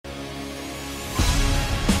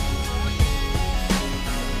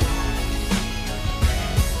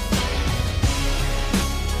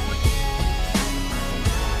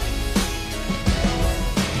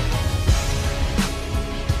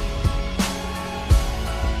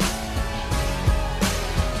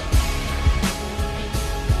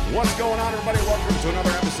What's going on, everybody? Welcome to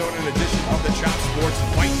another episode and edition of the Chop Sports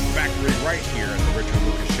Fight Factory right here at the Richard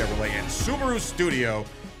Lucas Chevrolet and Subaru studio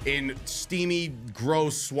in steamy,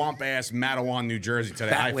 gross, swamp-ass Matawan, New Jersey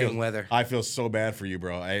today. Batwing weather. I feel so bad for you,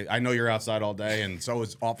 bro. I know you're outside all day, and so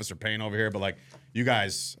is Officer Payne over here, but, like, you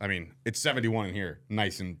guys, I mean, it's 71 in here,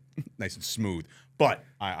 nice and smooth. But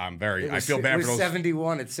I feel bad for those.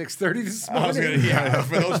 71 at 6:30 this morning.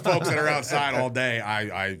 For those folks that are outside all day,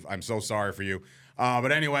 I'm so sorry for you.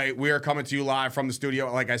 But anyway, we are coming to you live from the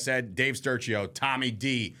studio. Like I said, Dave Sturchio, Tommy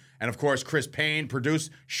D, and of course Chris Payne,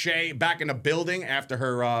 produced Shay back in the building after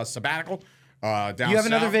her sabbatical. Down You have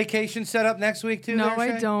another south. vacation set up next week too? No, there, I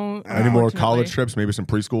Shay? don't. Any more college trips? Maybe some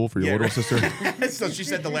preschool for your little sister? So she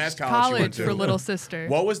said the last college she went College to. for little sister.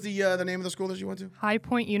 What was the name of the school that you went to? High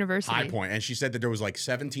Point University. High Point, and she said that there was like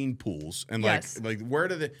 17 pools, and Yes. like where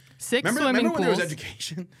did the 6 remember swimming when there was pools.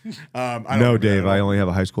 education? I don't No, remember Dave. that at I all. only have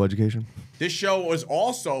a high school education. This show was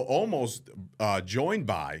also almost joined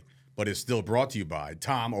by, but is still brought to you by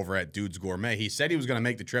Tom over at Dude's Gourmet. He said he was going to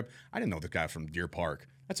make the trip. I didn't know the guy from Deer Park.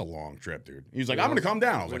 That's a long trip, dude. He was like, I'm going to come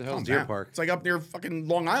down. I was Where like, the hell's come Deer down. Park? It's like up near fucking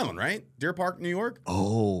Long Island, right? Deer Park, New York?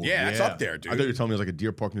 Oh, Yeah, it's up there, dude. I thought you were telling me it was like a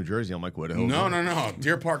Deer Park, New Jersey. I'm like, what the hell? No.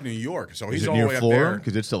 Deer Park, New York. So Is he's it all the near way up Florida? there.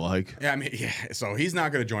 Because it's still a hike. Yeah, I mean, yeah. So he's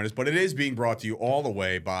not going to join us, but it is being brought to you all the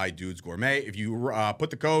way by Dude's Gourmet. If you put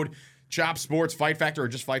the code Chop Sports Fight Factory or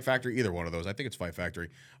just Fight Factory, either one of those. I think it's Fight Factory.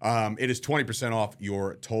 It is 20% off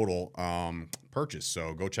your total purchase.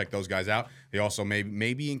 So go check those guys out. They also may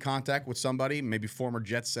be in contact with somebody, maybe former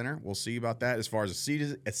Jets center. We'll see about that as far as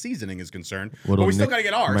a seasoning is concerned. But we still got to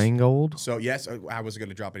get ours. Mangold. So yes, I wasn't going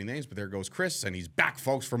to drop any names, but there goes Chris, and he's back,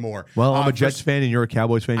 folks, for more. Well, I'm a Jets fan and you're a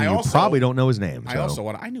Cowboys fan, and you probably don't know his name.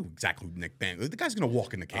 I knew exactly who Nick Bang. The guy's going to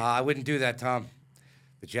walk in the cage. I wouldn't do that, Tom.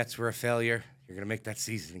 The Jets were a failure. You're going to make that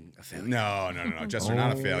seasoning a failure. No. Jets are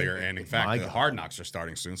not a failure. And in fact, the Hard Knocks are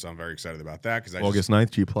starting soon, so I'm very excited about that. Because August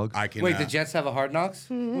 9th, G-Plug. Wait, the Jets have a Hard Knocks?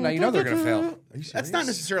 Now you know they're going to fail. That's not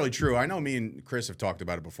necessarily true. I know me and Chris have talked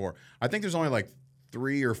about it before. I think there's only like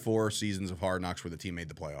 3 or 4 seasons of Hard Knocks where the team made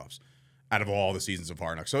the playoffs out of all the seasons of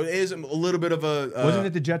Hard Knocks. So it is a little bit of a... Wasn't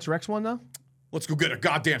it the Jets-Rex one, though? Let's go get a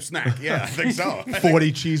goddamn snack. Yeah, I think so.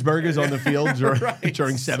 40 cheeseburgers on the field Right.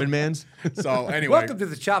 during 7-mans. So anyway. Welcome to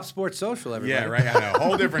the Chop Sports Social, everybody. Yeah, right. I know.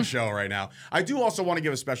 Whole different show right now. I do also want to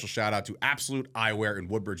give a special shout out to Absolute Eyewear in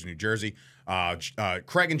Woodbridge, New Jersey.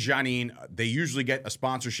 Craig and Janine, they usually get a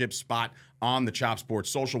sponsorship spot on the Chop Sports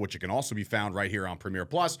Social, which can also be found right here on Premier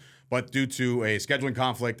Plus. But due to a scheduling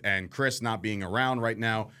conflict and Chris not being around right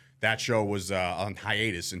now, that show was on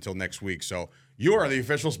hiatus until next week. So you are the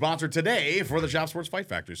official sponsor today for the Chop Sports Fight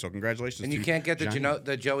Factory. So congratulations. And you can't get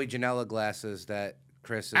the Joey Janela glasses that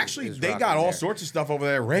Chris is Actually, is they rocking got all there. sorts of stuff over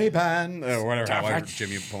there. Ray-Ban, or whatever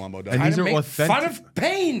Jimmy Palumbo does. And these are Make authentic. fun of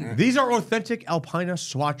Payne. These are authentic Alpina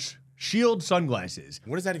Swatch Shield sunglasses.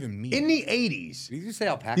 What does that even mean? In the 80s. Did you say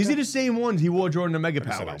alpaca? These are the same ones he wore during the Mega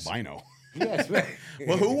I said Powers. albino. Yes.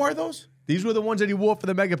 Well, who wore those? These were the ones that he wore for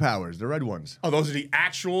the Mega Powers, the red ones. Oh,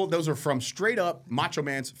 those are from straight up Macho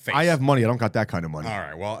Man's face. I have money. I don't got that kind of money. All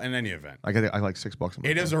right, well, in any event. I like $6 a month.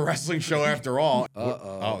 It is a wrestling show after all.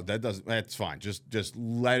 Oh, that's fine. Just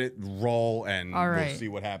let it roll and All we'll right. see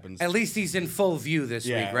what happens. At least he's in full view this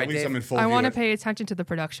week, right, at least Dave? I'm in full I view. want to pay attention to the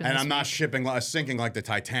production. And this I'm not sinking like the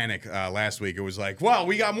Titanic last week. It was like, well,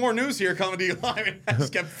 we got more news here coming to you live. And I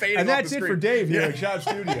just kept fading And off that's the it screen. for Dave here at Chop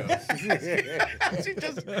Studios. She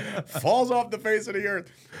just falls off the face of the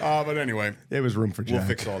earth. But anyway. There was room for Jack. We'll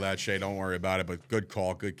fix all that, Shay. Don't worry about it. But good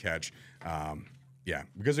call, good catch. Yeah,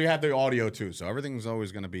 because we have the audio too, so everything's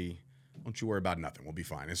always going to be. Don't you worry about nothing. We'll be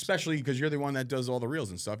fine. Especially because you're the one that does all the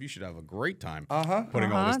reels and stuff. You should have a great time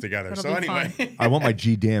putting all this together. That'll So be anyway, I want my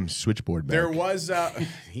G-Dam switchboard back. there was.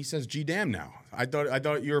 He says G damn now. I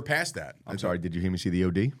thought you were past that. I'm sorry, did you hear me say the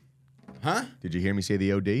OD? Huh? Did you hear me say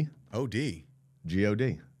the OD? OD.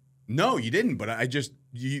 G-O-D. No, you didn't. But I just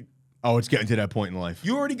you. Oh, it's getting to that point in life.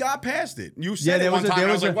 You already got past it. You said it one time.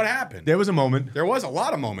 I was like, what happened? There was a moment. There was a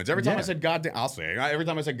lot of moments. Every time I Yeah. said goddamn, I'll say it. Every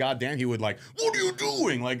time I said goddamn, he would like, what are you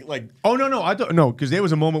doing? Like. Oh, no. I thought, no, because there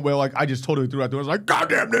was a moment where, like, I just totally threw out there. I was like,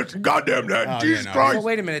 goddamn this and goddamn that. Jesus Christ. Well,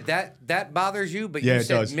 wait a minute. That bothers you, but Yeah, you it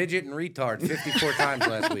said does. midget and retard 54 times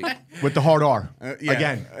last week. With the hard R. Yeah.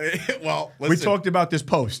 Again. Well, We listen. talked about this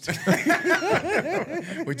post.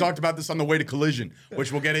 We talked about this on the way to Collision,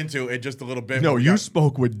 which we'll get into in just a little bit. No, We you got-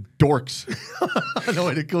 spoke with dorks on the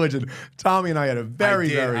way to Collision. Tommy and I had a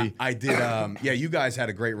very I did. Yeah, you guys had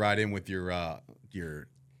a great ride in with your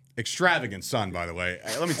extravagant son, by the way.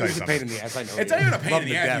 Let me tell you He's a something. pain in the ass. I know. It's he not even a is. pain Love in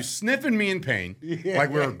him the to ass. death. He's sniffing me in pain like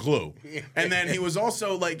we were glue. And then he was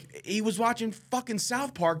also like, he was watching fucking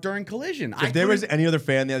South Park during Collision. If there was any other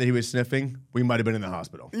fan there that he was sniffing, we might have been in the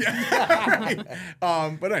hospital. right.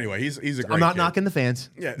 But anyway, he's a great I'm not kid. knocking the fans.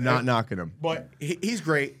 Yeah, Not knocking them. But he's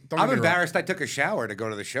great. Don't get I'm me wrong. embarrassed I took a shower to go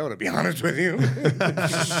to the show, to be honest with you.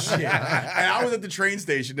 Yeah. And I was at the train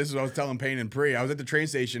station. This is what I was telling Payne and Pri. I was at the train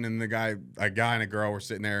station, and a guy and a girl were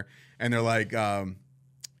sitting there, and they're like,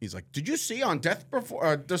 he's like, "Did you see on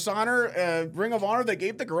Dishonor, Ring of Honor, they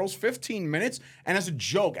gave the girls 15 minutes?" And as a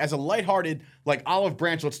joke, as a lighthearted, like olive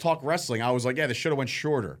branch, let's talk wrestling. I was like, "Yeah, they should have went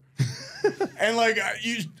shorter." And like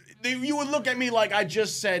you would look at me like I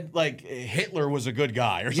just said like Hitler was a good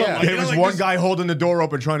guy or something. Yeah. Like, There you know, was like one this- guy holding the door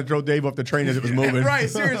open trying to throw Dave off the train as it was moving. Right,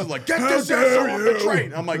 seriously, like, get How this dare asshole off the you?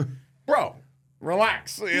 train. I'm like, bro,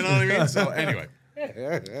 relax. You know what I mean? So anyway,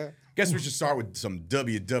 guess we should start with some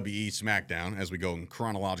WWE SmackDown as we go in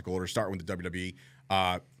chronological order, starting with the WWE.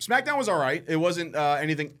 SmackDown was all right. It wasn't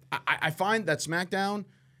anything. I find that SmackDown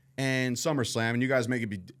and SummerSlam, and you guys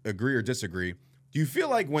maybe agree or disagree, do you feel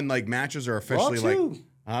like when like matches are Raw officially like, too.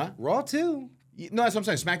 huh? Raw too. No, that's what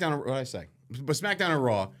I'm saying. SmackDown, what did I say? But SmackDown and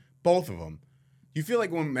Raw, both of them. Do you feel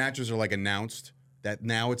like when matches are like announced that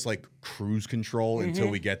now it's like cruise control until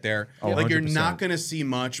we get there? Oh, like you're 100%. not going to see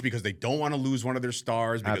much because they don't want to lose one of their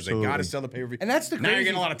stars because they got to Absolutely. sell the pay-per-view. And that's the now crazy. you're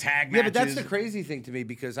getting a lot of tag Yeah, matches. but that's the crazy thing to me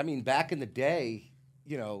because I mean, back in the day,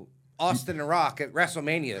 you know, Austin and Rock at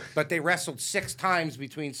WrestleMania, but they wrestled 6 times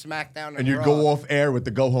between SmackDown and you Raw. go off air with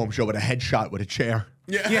the go home show with a headshot with a chair.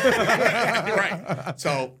 Yeah. Right.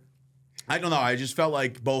 So I don't know. I just felt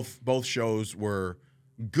like both shows were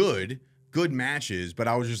good matches, but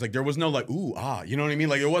I was just like, there was no like, ooh, you know what I mean?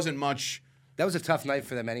 Like, it wasn't much That was a tough night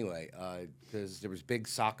for them anyway, because there was big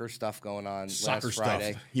soccer stuff going on soccer last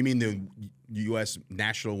Friday. stuff. You mean the U.S.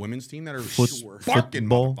 national women's team that are Football. fucking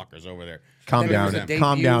motherfuckers over there? Calm Then there down. was a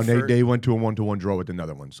Calm debut down. for- They went to a 1-1 draw with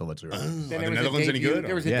another one, so let's. Then Are there the was a Netherlands any debut- good?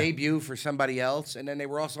 There was a Yeah. debut for somebody else, and then they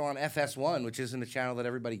were also on FS1, which isn't a channel that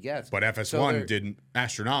everybody gets. But So FS1 they're- did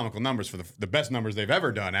astronomical numbers for the best numbers they've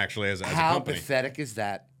ever done, actually, as a How company. pathetic is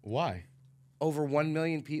that? Why? Over 1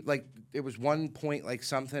 million people. Like it was 1 point like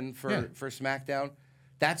something for Yeah. SmackDown.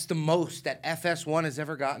 That's the most that FS1 has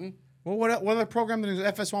ever gotten. Well, what other program did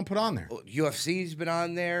FS1 put on there? UFC's been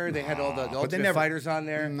on there. They had all the they Ultimate never- Fighters on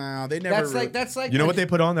there. No, they never. That's like You know what they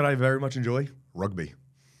put on that I very much enjoy? Rugby.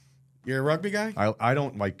 You're a rugby guy? I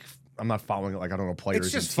don't like. I'm not following it like I don't know players.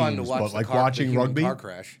 It's just and fun to teams, watch. but the like car, the watching human rugby. car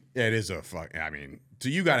crash. Yeah, it is a fuck. I mean, so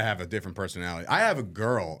you got to have a different personality. I have a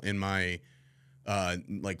girl in my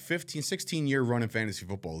like 15, 16 year running fantasy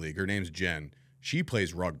football league. Her name's Jen. She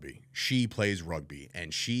plays rugby.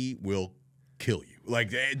 And she will kill you. Like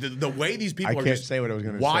the way these people I are can't just say what I was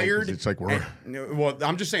going to say. 'cause wired. It's like we're. Well,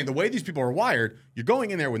 I'm just saying the way these people are wired. You're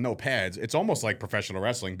going in there with no pads. It's almost like professional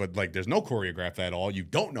wrestling, but like there's no choreograph at all. You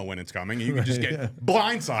don't know when it's coming. You can just get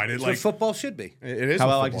blindsided. That's Like what football should be. it is. How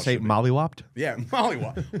what I like to football say, should be. mollywopped. Yeah,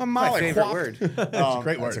 mollywop. A My favorite mollywop. word. It's a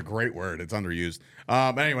great word. That's a great word. It's underused.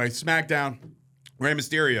 But anyway, SmackDown. Rey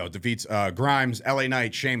Mysterio defeats Grimes, LA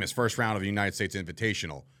Knight, Sheamus, first round of the United States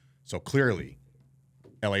Invitational. So clearly,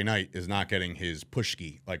 LA Knight is not getting his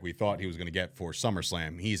pushki like we thought he was going to get for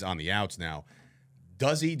SummerSlam. He's on the outs now.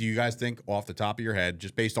 Does he, do you guys think, off the top of your head,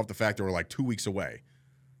 just based off the fact that we're like 2 weeks away,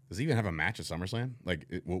 does he even have a match at SummerSlam? Like,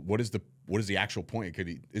 what is the actual point?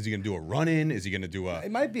 Is he going to do a run-in? Is he going to do a...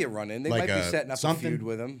 It might be a run-in. They Like might be a setting up something? a feud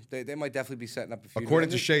with him. They might definitely be setting up a feud. According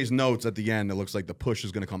to with him. Shay's notes at the end, it looks like the push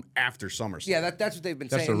is going to come after SummerSlam. Yeah, that's what they've been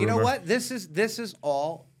That's saying. the You know rumor. what? This is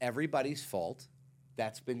all everybody's fault.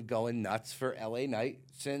 That's been going nuts for LA Knight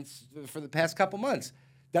for the past couple months.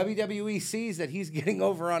 WWE sees that he's getting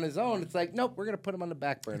over on his own. It's like, nope, we're going to put him on the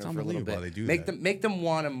back burner for a little unbelievable bit. how they do make that. make them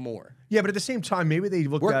want him more. Yeah, but at the same time, maybe they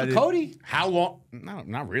looked Work at with it. Cody. How long? No,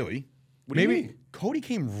 not really. What do you Maybe- mean? Cody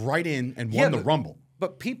came right in and Yeah, won the but- Rumble.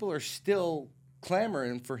 But people are still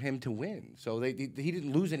clamoring for him to win. So he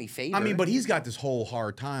didn't lose any favor. I mean, but he's got this whole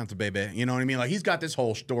hard time to baby. You know what I mean? Like he's got this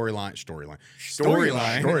whole storyline.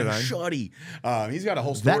 Shuddy. He's got a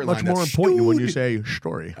whole storyline. That much more that's important when you stupid. say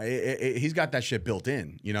story. He's got that shit built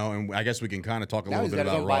in, you know, and I guess we can kind of talk a now little he's bit got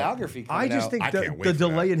his about own Raw. biography coming I just out. think I can't wait the for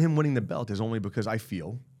delay that. in him winning the belt is only because I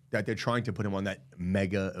feel that they're trying to put him on that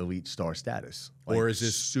mega elite star status. Or Like, is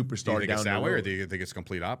this superstar do you think down it's the that way, or road. do you think it's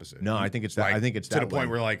complete opposite? No, I think it's that. Like, I think it's to that the point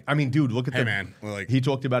way. where like, I mean, dude, look at hey the man, we're like He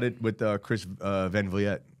talked about it with Chris Van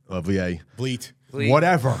Vliet. bleat.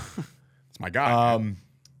 Whatever. It's my guy. man.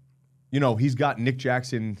 You know, he's got Nick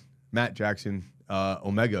Jackson, Matt Jackson,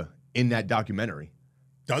 Omega in that documentary.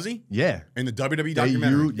 Does he? Yeah. In the WWE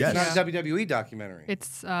documentary? Yes. It's not a WWE documentary.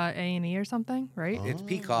 It's A&E or something, right? It's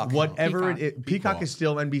Peacock. Whatever Peacock. Peacock is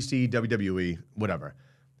still NBC, WWE, whatever.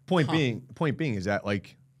 Point being is that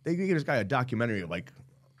like they give this guy a documentary like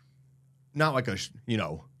not like a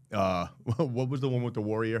what was the one with the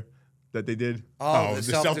warrior that they did? Oh, the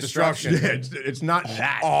self-destruction. Yeah, it's not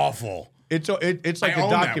that Awful. It's like I a own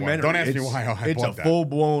that one. documentary. Don't ask me why I It's bought a that. full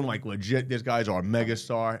blown like legit. This guy's our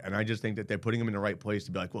megastar, and I just think that they're putting him in the right place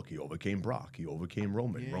to be like, look, he overcame Brock, he overcame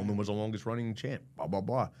Roman. Yeah. Roman was the longest running champ. Blah blah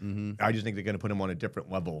blah. I just think they're going to put him on a different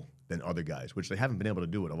level than other guys, which they haven't been able to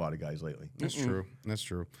do with a lot of guys lately. That's true. That's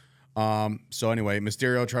true. So anyway,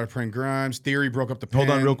 Mysterio tried to print Grimes. Theory broke up the pin. Hold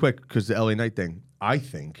on real quick, because the LA Knight thing, I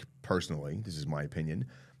think, personally, this is my opinion,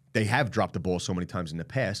 they have dropped the ball so many times in the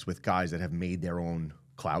past with guys that have made their own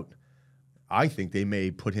clout. I think they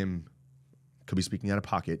may put him, could be speaking out of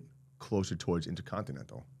pocket, closer towards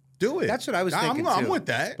Intercontinental. Do it. That's what I was thinking, I'm too. with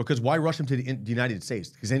that. Because why rush him to the United States?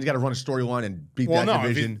 Because then he's got to run a storyline and beat that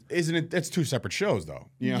division. Isn't it? That's two separate shows, though.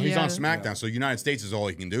 You know, he's Yeah. on SmackDown, so United States is all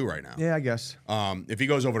he can do right now. Yeah, I guess. If he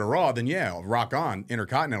goes over to Raw, then yeah, rock on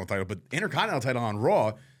Intercontinental title. But Intercontinental title on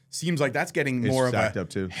Raw seems like that's getting It's more of stacked a up,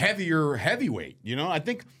 too. heavier heavyweight. You know, I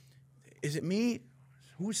think, is it me?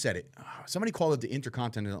 Who said it? Somebody called it the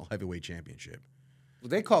Intercontinental Heavyweight Championship. Well,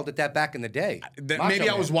 they called it that back in the day. Maybe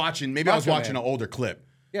I was watching. Maybe I was Macho watching Man. an older clip.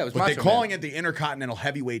 Yeah, it was But Macho they're calling Man. it the Intercontinental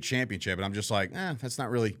Heavyweight Championship, and I'm just like, that's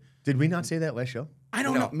not really. Did we not say that last show? I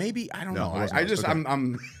don't know. Maybe I don't No, know. it wasn't I us. just Okay.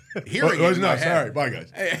 I'm hearing it in my head. Sorry, bye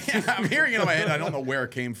guys. I'm hearing it in my head. I don't know where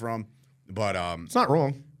it came from, but It's not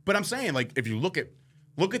wrong. But I'm saying, like, if you look at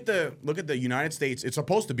the United States, it's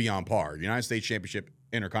supposed to be on par. The United States Championship,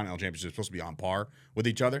 Intercontinental Championship is supposed to be on par with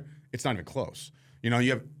each other. It's not even close. You know,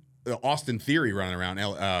 you have Austin Theory running around.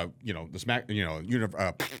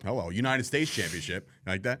 United States Championship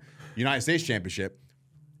like that. United States Championship,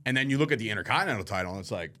 and then you look at the Intercontinental title, and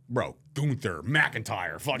it's like, bro, Gunther,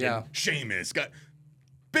 McIntyre, fucking Sheamus, got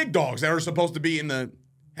big dogs that are supposed to be in the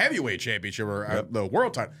heavyweight championship or the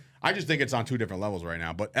world title. I just think it's on two different levels right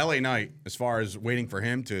now. But LA Knight, as far as waiting for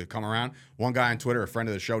him to come around, one guy on Twitter, a friend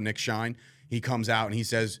of the show, Nick Shine, he comes out and he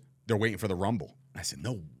says they're waiting for the Rumble. I said,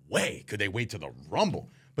 no way could they wait till the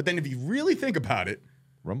Rumble. But then if you really think about it,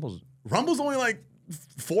 Rumble's only like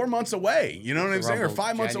 4 months away. You know what I'm saying? Or Rumble,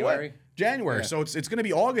 5 months away. January? January. Yeah. So it's going to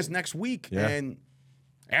be August next week. Yeah. And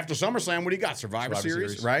after SummerSlam, what do you got? Survivor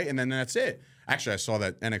Series, right? And then that's it. Actually, I saw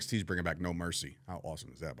that NXT's bringing back No Mercy. How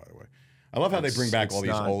awesome is that, by the way? I love how they bring back It's all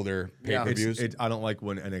these not- older pay-per-views. I don't like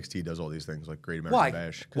when NXT does all these things like Great American Why?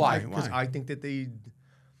 Bash. Why? Because I think that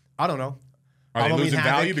I don't know. Are they Halloween losing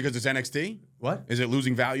Havoc- value because it's NXT? What? Is it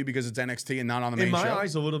losing value because it's NXT and not on the main In my show?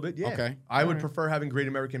 eyes, a little bit, yeah. Okay. I would prefer having Great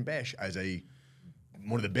American Bash as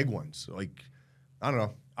one of the big ones. Like, I don't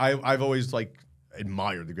know. I've always like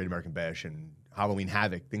admired the Great American Bash and Halloween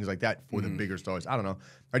Havoc, things like that for the bigger stars. I don't know.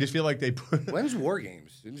 I just feel like they put When's War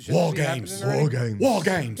Games? War Games. War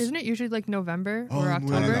Games. Isn't it usually like November or Oh,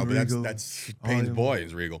 October? I don't know, but Regal. that's Payne's boy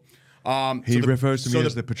is Regal. He refers to me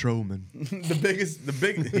as the patrolman. the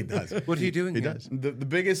big he does. What are you doing He here? does. The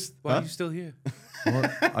biggest. Why are you still here?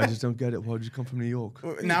 I just don't get it. Why did you come from New York?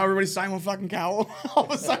 Now everybody's Simon fucking Cowell. All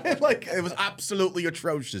of a sudden, like it was absolutely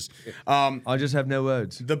atrocious. I just have no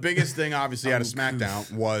words. The biggest thing, obviously, out of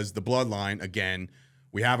SmackDown was the Bloodline. Again,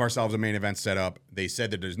 we have ourselves a main event set up. They said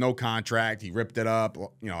that there's no contract. He ripped it up.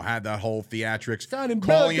 You know, had that whole theatrics, Sign in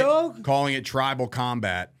blood, dog. calling it tribal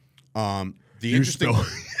combat. The interesting.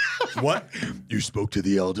 What? You spoke to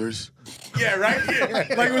the elders? Yeah, right? Yeah.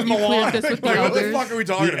 Like it was You Moana. cleared this with the Like, what the elders? fuck are we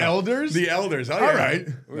talking The about? elders? The elders. Oh, All yeah. right.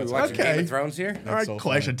 We're watching okay. Game of Thrones here. All right, so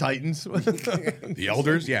Clash funny. of Titans. The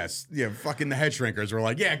elders? Yes. Yeah, fucking the head shrinkers were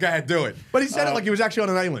like, yeah, go ahead, do it. But he said it like he was actually on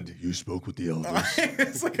an island. You spoke with the elders.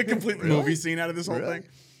 It's like a complete movie scene out of this whole thing.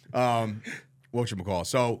 Whatchamacallit.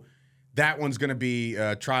 So that one's going to be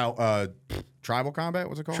tribal combat?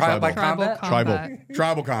 What's it called? Trial by Tribal combat. combat.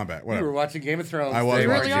 Tribal combat. We were Whatever. watching Game of Thrones. I was today. You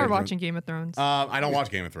watching really Game are of Thrones. watching Game of Thrones. I don't watch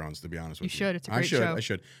Game of Thrones, to be honest with you. You should. It's a I great should. show. I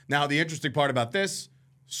should. Now, the interesting part about this,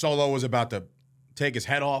 Solo was about to take his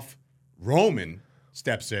head off. Roman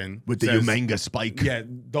steps in. With the says, Umanga spike. Yeah,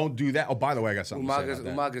 don't do that. Oh, by the way, I got something to say about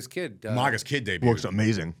that. Umaga's kid. Umaga's kid debut. Looks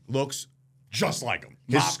amazing. Looks just like him.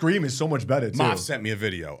 His scream is so much better, too. Moff sent me a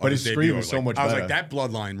video. But of his debut. scream I was is so like- much I was like, better. that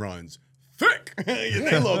bloodline runs thick.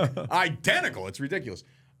 They look identical. It's ridiculous.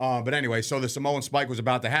 But anyway, so the Samoan spike was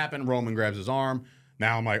about to happen. Roman grabs his arm.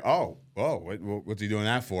 Now I'm like, what's he doing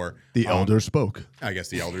that for? The elders spoke. I guess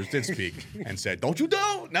the elders did speak and said, "Don't you do?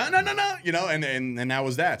 No. You know, and that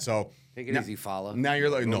was that. So Take it easy, follow. now you're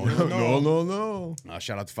like, no. No.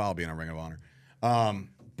 Shout out to Foul being on Ring of Honor.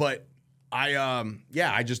 But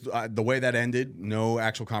I just the way that ended, no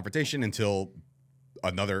actual confrontation until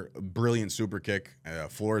another brilliant super kick,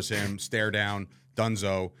 floors him, stare down,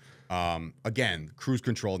 Dunzo. Again, cruise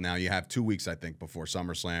control now. You have 2 weeks, I think, before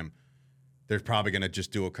SummerSlam. They're probably going to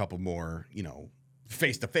just do a couple more,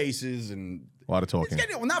 face-to-faces and A lot of talking.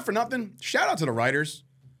 well, not for nothing. Shout out to the writers,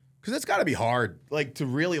 because it's got to be hard, to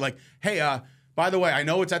really hey, by the way, I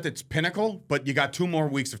know it's at its pinnacle, but you got 2 more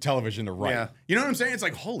weeks of television to write. Yeah. You know what I'm saying? It's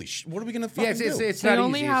like, holy what are we gonna fucking do? It's They not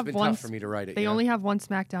only easy. have It's been tough for me to write it. They only have one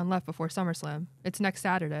SmackDown left before SummerSlam. It's next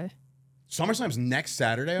Saturday. SummerSlam's next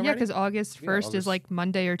Saturday already? Yeah, because August 1st is August. like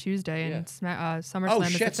Monday or Tuesday, and SummerSlam Oh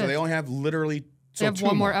is the shit! So 5th. they only have literally. They have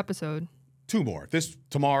 1 more episode. 2 more. This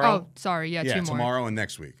tomorrow. Oh, sorry. Yeah, 2 more. tomorrow and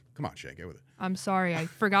next week. Come on, Shay, get with it. I'm sorry. I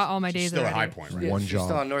forgot all my days Still already. at High Point, right? Yeah, One she's job.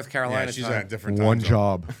 still on North Carolina. Yeah, she's time. at a different time One zone.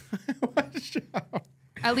 job.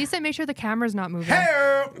 At least I make sure the camera's not moving.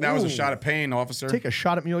 Hey, that was a shot at Payne, officer. Take a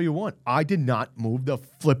shot at me all you want. I did not move the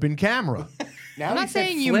flipping camera. Now I'm he not said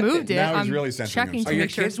saying you flip moved it. Now he's I'm really censoring checking himself. to Are your make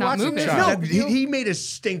sure kids it's not watching moving. this? No, he made a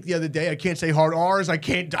stink the other day. I can't say hard R's. I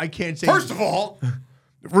can't say First of all,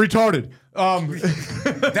 retarded.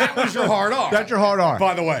 that was your hard R. That's your hard R.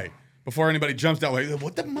 By the way, before anybody jumps that way,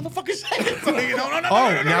 what the motherfucker saying? No.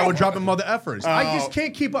 Now we're dropping mother effers. I just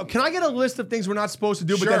can't keep up. Can I get a list of things we're not supposed to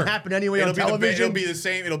do, but then happen anyway on television? It'll be the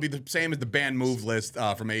same. It'll be the same as the banned move list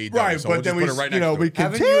from AEW. Right, so but we'll then just put it right next to we it.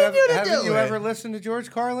 continue Haven't you, to ever, haven't do you it. ever listened to George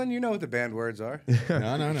Carlin? You know what the banned words are.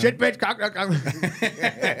 No. Shit, bitch, cock.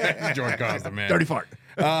 George Carlin's the man. Dirty fart.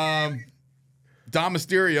 Dom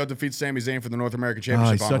Mysterio defeats Sami Zayn for the North American Oh,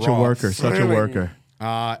 Championship he's on such a Raw. worker. Such a worker.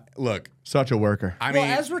 Look, Such a worker. I Well,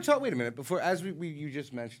 mean, as we're talking, wait a minute. As you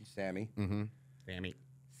just mentioned Sammy. Sammy.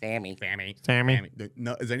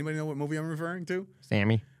 No, does anybody know what movie I'm referring to?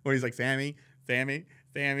 Sammy. When he's like, Sammy,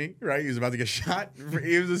 right? He was about to get shot.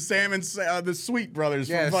 He was the Sam and the Sweet Brothers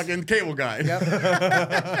Yes. from fucking Cable Guy.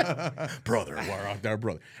 Yep. Brother, we're out there,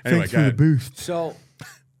 brother. Anyway, Thanks go for the ahead. boost. So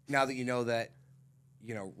now that you know that,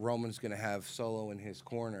 Roman's going to have Solo in his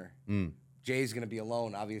corner. Jay's going to be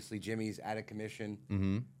alone. Obviously, Jimmy's out of commission.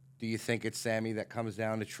 Mm-hmm. Do you think it's Sammy that comes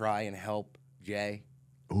down to try and help Jay?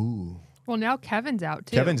 Ooh. Well, now Kevin's out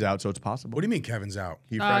too. Kevin's out, so it's possible. What do you mean Kevin's out?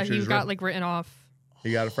 He fractured He his got rib. written off.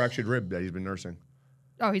 He got a fractured rib that he's been nursing.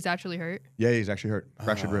 Oh, he's actually hurt. Yeah, he's actually hurt.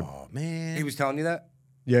 Fractured rib. Oh, man. He was telling you that?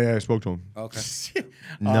 Yeah, I spoke to him. Okay.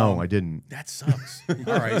 No, I didn't. That sucks. All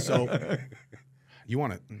right, so you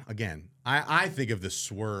want to, again, I think of the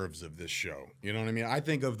swerves of this show. You know what I mean? I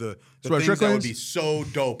think of the Swerve things that would Strickland's? be so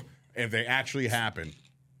dope if they actually happened.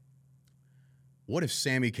 What if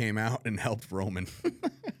Sammy came out and helped Roman?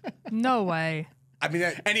 No way. I mean,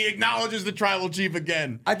 And he acknowledges the tribal chief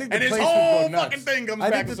again. I think the and his place would whole go nuts. fucking thing comes I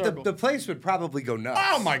back think in that circle. the place would probably go nuts.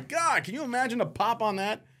 Oh my God! Can you imagine a pop on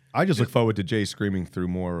that? I just look forward to Jay screaming through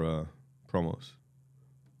more promos.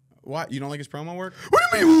 What? You don't like his promo work? What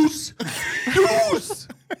do you mean, Oos? Oos!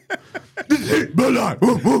 This is it, Bloodline.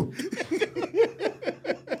 Woo, woo.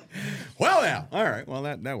 Well, now, all right. Well,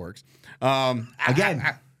 that works. Again,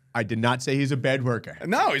 I did not say he's a bad worker.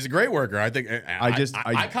 No, he's a great worker. I think. I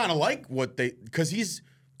I kind of like what they, because he's,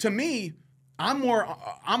 to me, I'm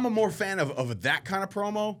a more fan of that kind of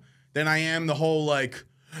promo than I am the whole like,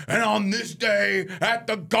 and on this day at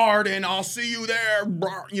the Garden, I'll see you there.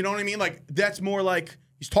 You know what I mean? Like, that's more like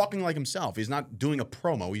he's talking like himself. He's not doing a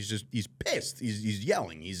promo. He's pissed. He's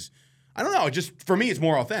yelling. I don't know. Just for me, it's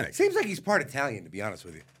more authentic. Seems like he's part Italian, to be honest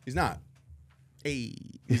with you. He's not. Hey,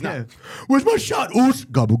 he's not. Where's my shot, Oos?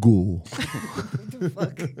 Gabagool.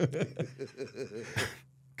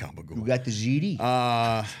 Gabagool. got the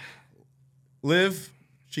ZD. Liv,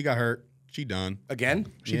 she got hurt. She done. Again?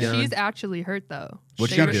 She's actually hurt though. What'd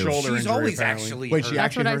She she got a do? shoulder She's injury, always apparently. actually Wait, hurt. she That's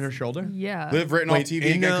actually what I hurt her s- shoulder? Yeah. Liv written on Wait, TV in,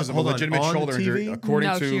 again because of a hold on, legitimate on shoulder injury, TV? according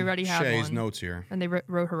No, to she already had Shay's one. notes here. And they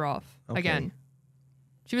wrote her off Okay. again.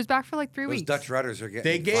 She was back for like 3 Those weeks. Dutch rudders are getting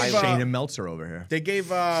They gave, violent. Shane and Meltzer over here. They gave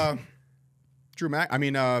Apollo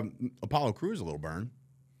Crews a little burn.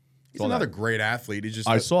 He's Saw another that. great athlete. He's just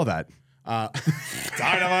I saw that.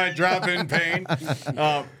 dynamite dropping pain.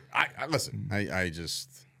 Listen. I just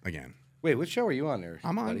again. Wait, what show are you on there?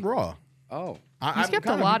 I'm on buddy? Raw. Oh. I'm skipped a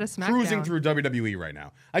kind lot of cruising SmackDown. through WWE right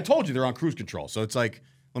now. I told you they're on cruise control, so it's like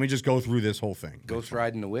let me just go through this whole thing. Ghost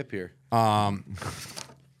riding the whip here.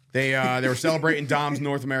 They were celebrating Dom's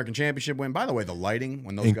North American Championship win. By the way, the lighting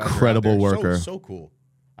when those guys are out Incredible there, worker. so cool.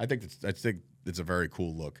 I think it's a very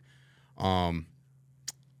cool look.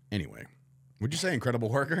 Anyway, would you say incredible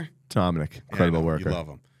worker? Dominic, Yeah, I incredible know, worker. You love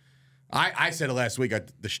him. I said it last week.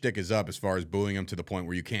 The shtick is up as far as booing him to the point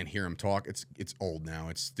where you can't hear him talk. It's old now.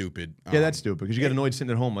 It's stupid. Yeah, that's stupid because you get annoyed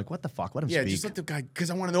sitting at home like, what the fuck? Let him speak. Just let the guy, because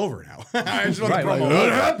I want it over now. I just want Right, the like, promo what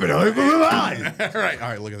over. happened? I realized. All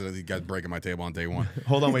right. Look at these guys breaking my table on day one.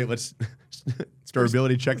 Hold on, wait. Let's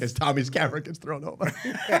durability check as Tommy's camera gets thrown over.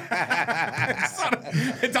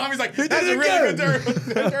 And Tommy's like, that's a really good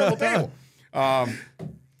terrible table.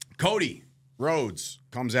 Cody Rhodes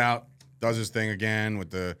comes out, does his thing again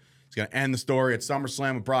with he's going to end the story at Summer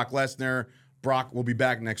Slam with Brock Lesnar. Brock will be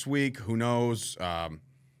back next week. Who knows? Going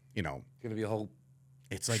to be a whole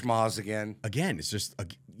it's like schmoz again. Again, it's just,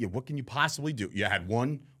 what can you possibly do? You had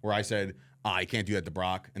one where I said, you can't do that to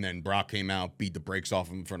Brock. And then Brock came out, beat the brakes off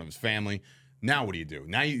him in front of his family. Now what do you do?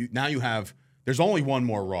 Now you have, there's only one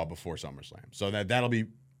more Raw before SummerSlam. So that'll be,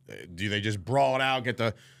 do they just brawl it out, get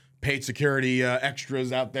the paid security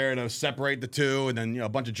extras out there to separate the two, and then a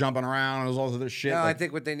bunch of jumping around and all of this shit? No, I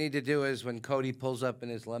think what they need to do is when Cody pulls up in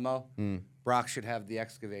his limo, Hmm. Brock should have the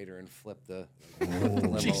excavator and flip the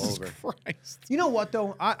limo Jesus over. Christ. You know what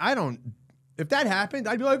though? I don't. If that happened,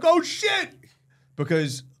 I'd be like, oh shit,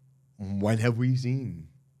 because when have we seen?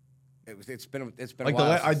 It's been Like a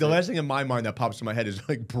while. the last thing in my mind that pops in my head is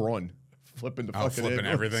like Braun flipping the fucking Flipping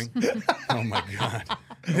ambulance. everything. Oh my God.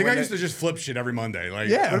 I think I used to just flip shit every Monday. Like,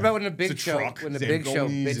 Yeah. What about when the It's Big a Show truck. when the Big Show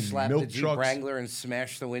Zangonis bitch and slapped the milk Jeep trucks. Wrangler and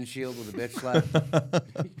smashed the windshield with a bitch slap?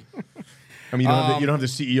 I mean, you don't have the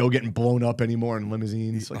CEO getting blown up anymore in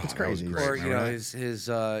limousines. Like it's that was crazy. great. Or Remember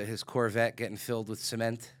that? his Corvette getting filled with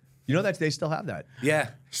cement? You know that they still have that.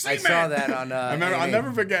 Yeah, I Cement. saw that on. I remember, I'll A&E.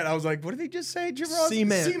 never forget. I was like, what did he just say, Jim Ross?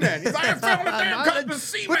 Cement. Cement. He's like, I found a damn cup of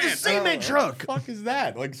cement. With the cement truck. What the fuck is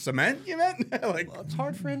that? Like cement, you meant? Like, Well, it's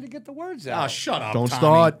hard for him to get the words out. shut up, Don't Tommy.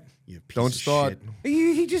 start. You piece Don't of start. shit.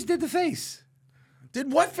 He just did the face. Did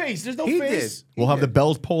what face? There's no He face. We'll have the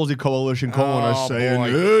Bell's Palsy Coalition calling us Oh, saying, boy.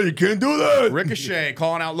 "Hey, you can't do that." Ricochet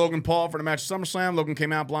calling out Logan Paul for the match at SummerSlam. Logan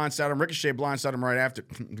came out, blindsided him. Ricochet blindsided him right after.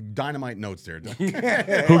 Dynamite notes there. Who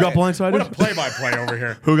got blindsided? What a play-by-play over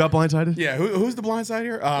here. Who got blindsided? Yeah, who's the blindside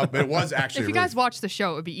here? But it was actually. If you guys watch the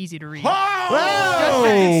show, it would be easy to read. Oh! I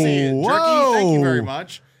didn't see it. Jerky, thank you very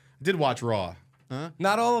much. Did watch Raw.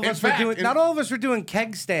 Not all of In us fact, were doing. Not all of us were doing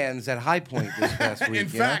keg stands at High Point this past week. In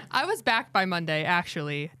fact, I was back by Monday,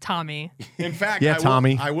 actually, Tommy. Yeah,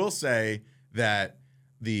 Tommy. I will say that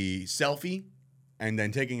the selfie and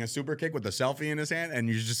then taking a super kick with the selfie in his hand, and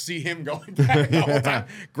you just see him going back the whole time.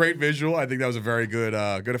 Great visual. I think that was a very good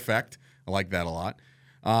effect. I like that a lot.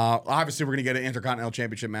 Obviously, we're going to get an Intercontinental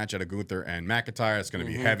Championship match out of Gunther and McIntyre. It's going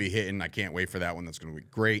to be heavy hitting. I can't wait for that one. That's going to be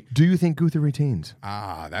great. Do you think Gunther retains?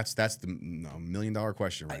 That's the million-dollar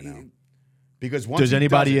question right now. Because once Does he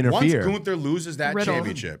anybody does it, interfere? Once Gunther loses that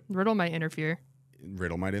championship, Riddle might interfere.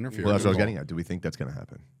 Riddle might interfere. Well, that's what I was getting at. Do we think that's going to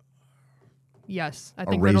happen? Yes, I A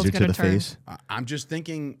think Riddle's razor to going the to turn. face. I'm just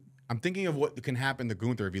thinking. I'm thinking of what can happen to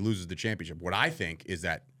Gunther if he loses the championship. What I think is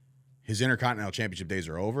that his Intercontinental Championship days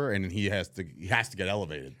are over, and he has to get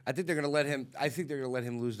elevated. I think they're going to let him. I think they're going to let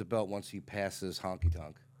him lose the belt once he passes Honky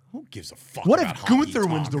Tonk. Who gives a fuck? What about if Honky Gunther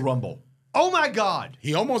wins Tonk? the Rumble? Oh my God!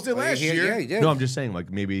 He almost did last year. Yeah, he did. No, I'm just saying, like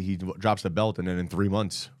maybe he drops the belt and then in 3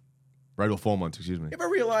 months, right? Or 4 months, excuse me. You ever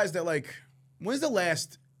realize that, like, when's the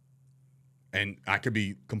last, and I could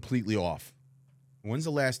be completely off, when's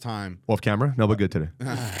the last time, Off camera? No, but good today.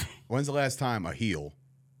 when's the last time a heel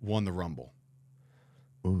won the Rumble?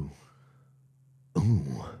 Ooh.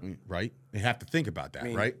 Right? They have to think about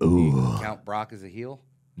that, right? You count Brock as a heel?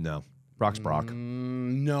 No. Brock's Brock.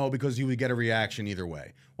 No, because he would get a reaction either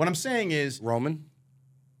way. What I'm saying is, Roman?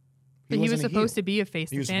 But he was wasn't a supposed heel. to be a face.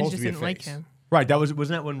 He The was fans supposed to just be a didn't like face. him. Right. Wasn't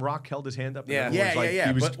that when Rock held his hand up? And Yeah. everyone was like,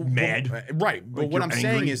 He was But- mad. Right. But Like, what you're I'm saying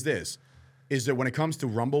angry? is this, is that when it comes to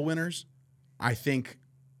Rumble winners, I think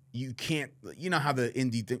you can't, you know how the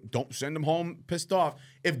indie thing, don't send them home pissed off.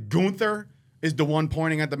 If Gunther is the one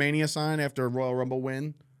pointing at the Mania sign after a Royal Rumble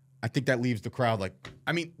win, I think that leaves the crowd like,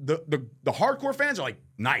 I mean, the hardcore fans are like,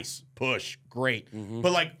 nice, push, great.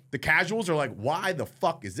 But like the casuals are like, why the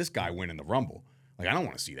fuck is this guy winning the Rumble? Like, I don't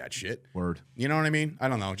want to see that shit. Word. You know what I mean? I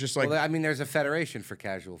don't know. Just like, Well, I mean, there's a federation for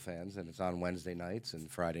casual fans, and it's on Wednesday nights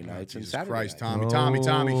and Friday nights and Jesus Saturday Christ, nights.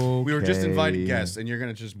 Tommy. We were just invited Okay. guests, and you're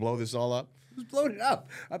going to just blow this all up? Who's blown it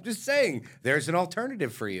up? I'm just saying, there's an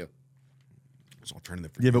alternative for you. It's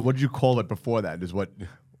alternative for Yeah, you. but what did you call it before that is what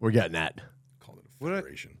we're getting at. Call it a What-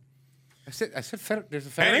 federation. I said, there's a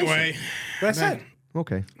federation. Anyway, What I said.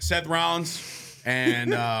 Okay. Seth Rollins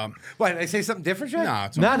and What, did I say something different, Jack? nah,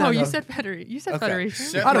 it's No, you said federation. You said Okay. federation.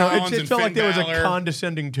 Seth I don't know. Rollins It and felt like Finn there was a Balor.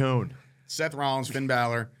 condescending tone. Seth Rollins, Finn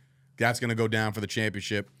Balor. That's going to go down for the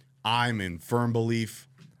championship. I'm in firm belief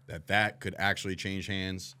that could actually change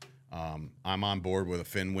hands. I'm on board with a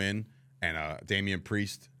Finn win. and Damian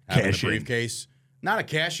Priest having Cash the in. briefcase. Not a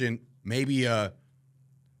cash in, maybe No,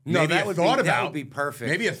 maybe that a would thought be, about that would be perfect.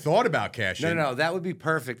 Maybe a thought about cash in. No, that would be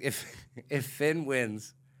perfect if Finn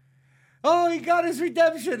wins. Oh, he got his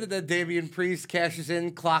redemption, and then Damian Priest cashes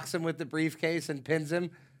in, clocks him with the briefcase, and pins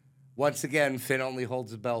him. Once again, Finn only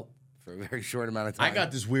holds the belt for a very short amount of time. I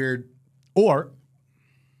got this weird. Or,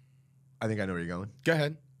 I think I know where you're going. Go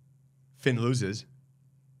ahead. Finn loses.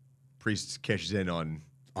 Priest cashes in on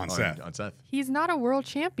Seth. On Seth. He's not a world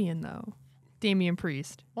champion though. Damian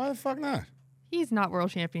Priest. Why the fuck not? He's not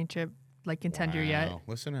world championship contender yet. Wow,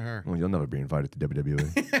 listen to her. Well, you'll never be invited to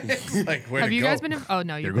WWE. It's like, where Have to you go? guys been? Oh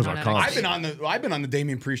no, you've goes been on our it. con. I've been on the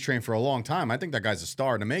Damian Priest train for a long time. I think that guy's a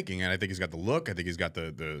star in the making, and I think he's got the look. I think he's got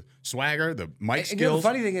the swagger, the mic And you know, the skills.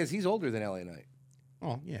 funny thing is, he's older than LA Knight.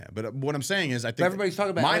 Oh yeah, but what I'm saying is, I But think everybody's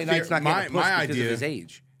talking about my LA Knight's not getting a push because idea, of his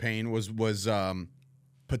age. Payne was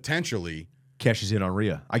potentially. Cashes in on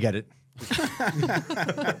Rhea. I get it.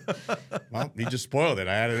 Well, he just spoiled it.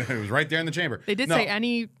 I had it. It was right there in the chamber. They did No, say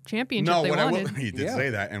any championship No, they what I will, wanted. he did Yeah. say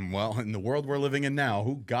that, and well, in the world we're living in now,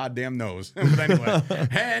 who goddamn knows? But anyway,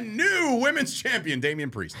 and new women's champion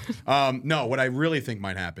Damian Priest. No, what I really think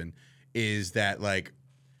might happen is that like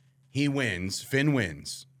he wins, Finn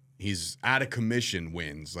wins, he's out of commission,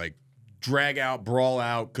 wins, like drag out, brawl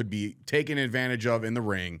out, could be taken advantage of in the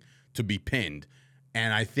ring to be pinned,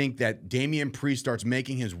 and I think that Damian Priest starts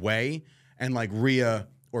making his way, and like Rhea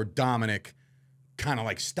or Dominic kind of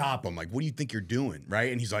like stop him, like, what do you think you're doing,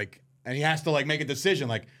 right? And he's like, and he has to like make a decision,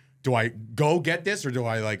 like, do I go get this or do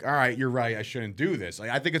I like, all right, you're right, I shouldn't do this. Like,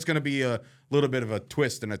 I think it's going to be a little bit of a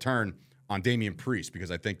twist and a turn on Damian Priest because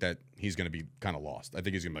I think that he's going to be kind of lost. I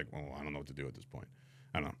think he's going to be like, well, I don't know what to do at this point.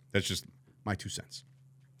 I don't know. That's just my 2 cents.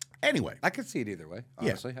 Anyway, I could see it either way,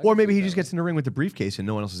 honestly. I Or could maybe see he it just that way. gets in the ring with the briefcase and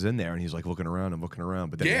no one else is in there, and he's like looking around,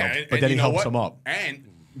 but then yeah, he helps, he you know helps what? him up. And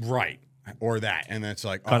right. Or that. And that's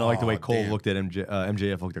like, Kind of like the way oh, Cole damn. looked at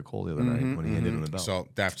MJF looked at Cole the other night when he handed him the belt. So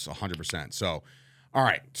that's 100%. So, all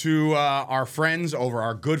right, to our friends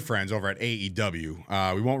our good friends over at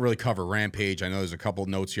AEW, we won't really cover Rampage. I know there's a couple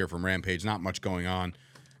notes here from Rampage. Not much going on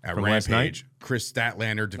at From last Rampage. Chris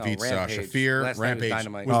Statlander defeats Rampage. Shafir. Last night was Rampage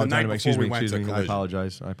Dynamite. was the night Dynamite, before we went excuse to me. I Collision.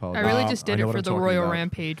 apologize. I really just I did know it what for I'm the talking Royal about.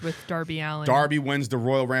 Rampage with Darby Allin. Darby wins the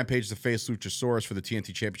Royal Rampage to face Luchasaurus for the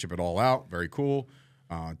TNT Championship at All Out. Very cool.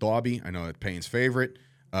 Darby, I know that's Payne's favorite.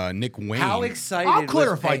 Nick Wayne. How excited I'll was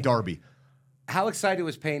clarify Payne- Darby. How excited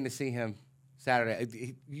was Payne to see him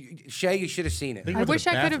Saturday? Shay, you should have seen it. He I went to wish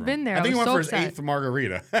the I could have bathroom. been there. I think I he was went so for his upset. 8th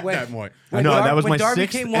margarita at that point. I know, that was my Darby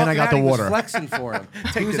 6th, came and I walking got out, the he was water. flexing for him.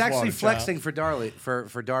 He was this actually water, flexing for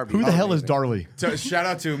Darby. Who the hell is Darby? Darley? So shout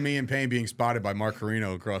out to me and Payne being spotted by Mark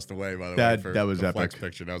Carino across the way. By the way, for That was the flex epic.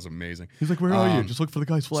 picture. That was amazing. He's like, where are you? Just look for the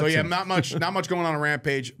guys So flexing. yeah, not much going on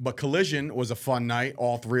Rampage, but Collision was a fun night.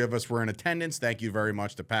 All 3 of us were in attendance. Thank you very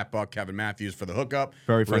much to Pat Buck, Kevin Matthews for the hookup.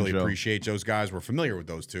 Very fun really show. appreciate those guys. We're familiar with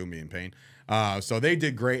those two, me and Payne. So they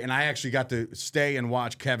did great, and I actually got to stay and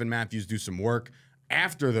watch Kevin Matthews do some work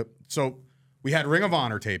after the. So we had Ring of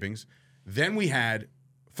Honor tapings, then we had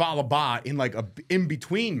Fallah Bahh in like a in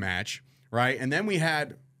between match, right? And then we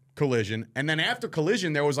had Collision, and then after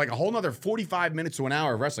Collision, there was like a whole nother 45 minutes to an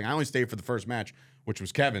hour of wrestling. I only stayed for the first match, which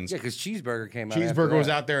was Kevin's. Yeah, because Cheeseburger came out. after Cheeseburger was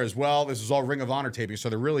that. out there as well. This is all Ring of Honor taping, so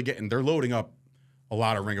they're loading up a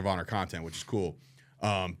lot of Ring of Honor content, which is cool.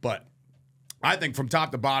 But I think from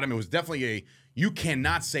top to bottom, it was definitely you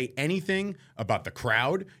cannot say anything about the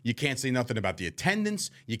crowd. You can't say nothing about the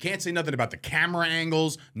attendance. You can't say nothing about the camera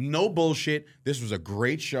angles. No bullshit. This was a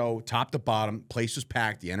great show, top to bottom. Place was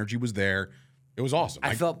packed. The energy was there. It was awesome.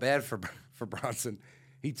 I felt bad for Bronson.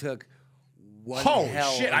 He took one Holy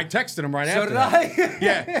hell shit! of- I texted him right So after did that. I.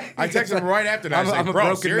 Yeah, I texted him right after that. I was I'm like, a bro,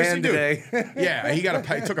 broken seriously, man dude. today. Yeah,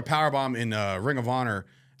 he took a power bomb in Ring of Honor,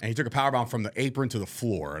 and he took a power bomb from the apron to the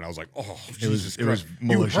floor, and I was like, oh, Jesus it was Christ! You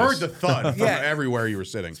malicious. heard the thud from Yeah. everywhere you were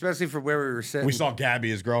sitting. Especially for where we were sitting. We saw Gabby,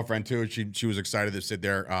 his girlfriend, too. She was excited to sit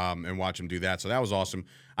there and watch him do that. So that was awesome.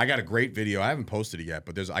 I got a great video. I haven't posted it yet,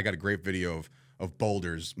 but I got a great video of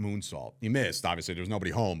Boulder's moonsault. He missed, obviously. There was nobody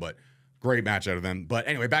home, but great match out of them. But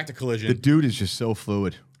anyway, back to Collision. The dude is just so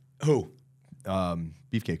fluid. Who?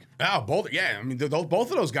 Beefcake. Oh, Boulder. Yeah, I mean, both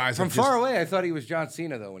of those guys From have just- far away, I thought he was John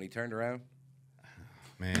Cena though when he turned around.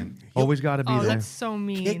 man. Always got to be Oh, there. that's so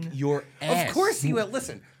mean. Kick your ass. Of course he will.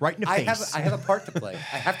 Listen, Right in the I face. have a part to play. I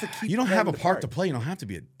have to keep. You don't have a playing the part to play. You don't have to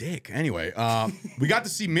be a dick. Anyway, we got to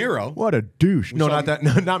see Miro. What a douche. No, saw- not that.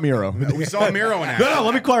 No, not Miro. We saw Miro in No, action.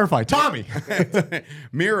 let me clarify. Tommy.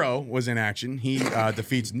 Miro was in action. He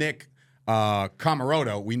defeats Nick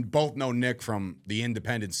Camaroto, we both know Nick from the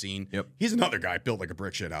independent scene. Yep. He's another guy built like a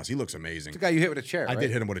brick shit house. He looks amazing. The guy you hit with a chair. I right?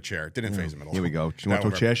 did hit him with a chair. Didn't phase him at all. Here we go. Do you want to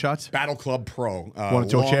throw chair shots? Battle Club Pro. Want to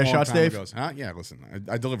throw chair shots, time Dave? ago. Huh? Yeah, listen.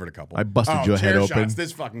 I delivered a couple. I busted your chair head shots, open.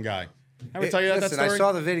 This fucking guy. Ever tell you that Listen, story? I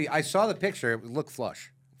saw the video. I saw the picture. It looked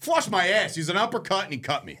flush. Flush my ass. He's an uppercut and he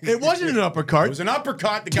cut me. It wasn't an uppercut. It was an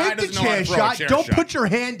uppercut. The guy Take the doesn't know how chair to throw shot. a chair Don't shot. put your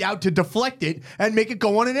hand out to deflect it and make it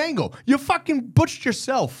go on an angle. You fucking butched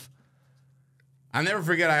yourself. I'll never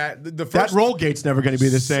forget. I had the That first roll gate's never going to be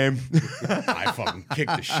the same. I fucking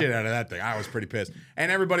kicked the shit out of that thing. I was pretty pissed.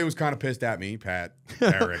 And everybody was kind of pissed at me. Pat,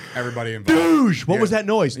 Eric, everybody involved. Douche! What Yeah. was that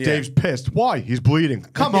noise? Yeah. Dave's pissed. Why? He's bleeding.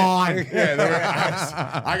 Come on.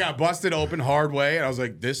 Yeah, I got busted open hard way. And I was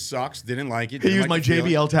like, this sucks. Didn't like it. He Didn't used my like the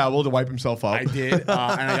feeling. JBL towel to wipe himself up. I did. And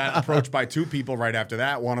I got approached by 2 people right after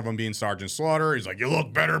that. One of them being Sergeant Slaughter. He's like, you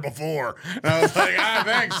look better before. And I was like,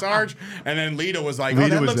 thanks, Sarge. And then Lita was like, Lita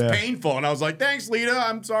that was looks there. painful. And I was like, thanks, Lita.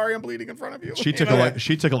 I'm sorry I'm bleeding in front of you. She You took know?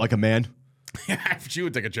 it like a man. She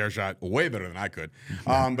would take a chair shot way better than I could.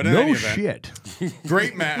 But in No any event, shit.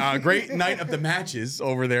 great night of the matches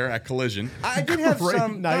over there at Collision. I did have Great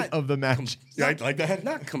some night not, of the match. Yeah, like that.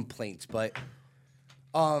 not complaints, but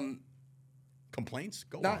Complaints?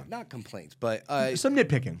 Go on. not complaints, but Some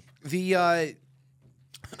nitpicking. the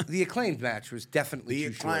acclaimed match was definitely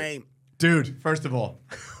too short. Dude, first of all,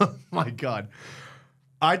 oh my God.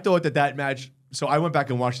 I thought that match, so I went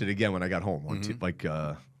back and watched it again when I got home on on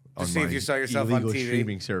see if my you saw yourself on illegal TV?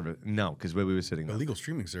 streaming service. No, because where we were sitting. Illegal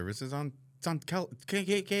streaming services on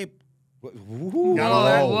KKK. Whoa, Got all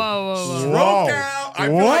that? whoa, whoa, whoa. Stroke out. I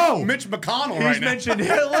feel Whoa. like Mitch McConnell He's right now. mentioned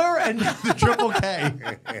Hitler and the Triple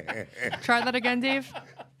K. Try that again, Dave.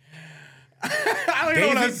 I don't even know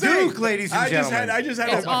what I was David saying. Duke, ladies and gentlemen. I just had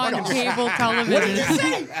It's a on fucking- cable television.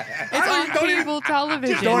 It's on cable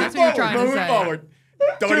television. Going That's what you're trying to moving say. forward.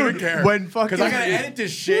 Don't Dude, even care. when Because I fucking- gotta edit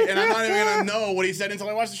this shit, and I'm not even gonna know what he said until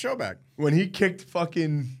I watch the show back. When he kicked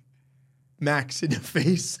fucking Max in the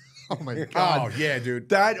face. Oh my God. Oh yeah, dude.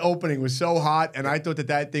 That opening was so hot, and I thought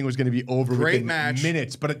that thing was going to be over Great within match.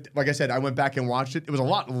 minutes. But like I said, I went back and watched it. It was a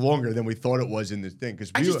lot longer than we thought it was in this thing.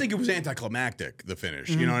 Because I just think it was anticlimactic, the finish.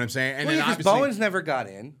 You know what I'm saying? And Well, then because obviously, Bowens never got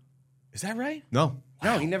in. is that right? no,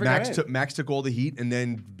 No, he never Max got in. took Max took all the heat, and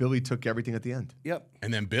then Billy took everything at the end. Yep.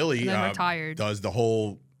 And then Billy And then retired. does the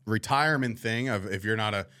whole retirement thing of if you're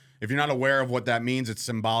not aware of what that means, it's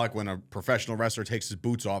symbolic when a professional wrestler takes his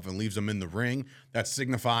boots off and leaves them in the ring. That's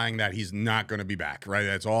signifying that he's not going to be back, right?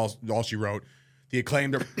 That's all she wrote. The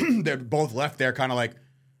Acclaimed, they're both left there kind of like,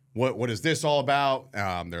 what is this all about?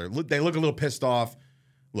 They look a little pissed off.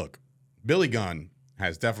 Look, Billy Gunn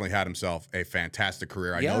has definitely had himself a fantastic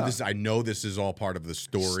career. I know this is all part of the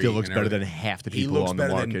story. Still looks and better than everything. half the He people looks on the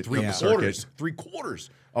better than market. three on the quarters, circuit. 3/4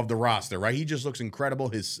 of the roster, right? He just looks incredible.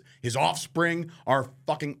 His offspring are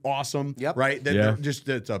fucking awesome, Yep. right? Yeah.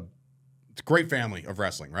 It's a great family of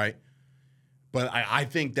wrestling, right? But I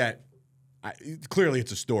think that clearly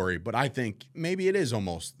it's a story, but I think maybe it is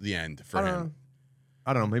almost the end for him.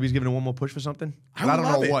 I don't know. Maybe he's giving it one more push for something. I But would I don't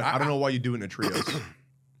love know it. what. I don't know why you do it in a trios.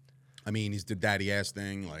 I mean, he's the daddy ass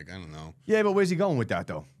thing. Like, I don't know. Yeah, but where's he going with that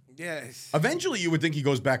though? Yes. Eventually, you would think he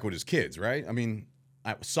goes back with his kids, right? I mean,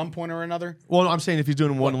 at some point or another, Well, I'm saying if he's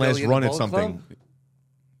doing one What, last Billy and run the at Bullet something. Club?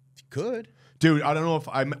 he could. Dude, I don't know if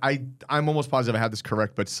I'm almost positive I have this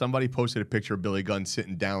correct, but somebody posted a picture of Billy Gunn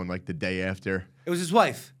sitting down like the day after. It was his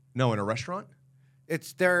wife. No, in a restaurant?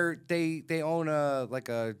 They own a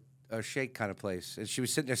shake kind of place, and she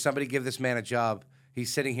was sitting there. Somebody give this man a job.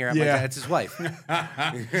 He's sitting here. I'm Yeah. like, that's his wife.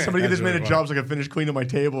 Somebody give this man really a job so I can finish cleaning my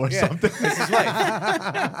table or Yeah, something. that's his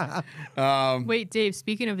wife. Wait, Dave,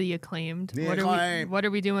 speaking of the Acclaimed, The what Acclaimed.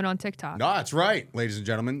 are we doing on TikTok? No, that's right, ladies and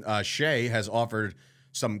gentlemen. Shay has offered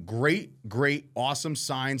some great, awesome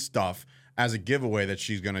signed stuff as a giveaway that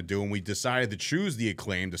she's going to do, and we decided to choose the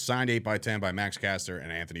Acclaimed, a signed 8x10 by Max Caster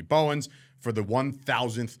and Anthony Bowens for the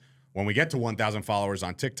 1,000th. When we get to 1,000 followers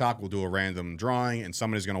on TikTok, we'll do a random drawing, and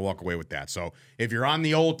somebody's going to walk away with that. So if you're on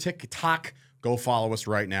the old TikTok, go follow us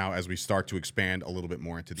right now as we start to expand a little bit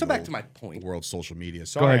more into the So back old to my point. world's social media.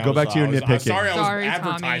 ahead, go back to your nitpicking. Sorry, I was Sorry,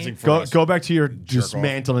 advertising Tommy. for Go us. go back to your off.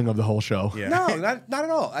 dismantling of the whole show. Yeah. No, not at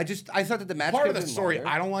all. I thought that the match. Part of could the have been story longer.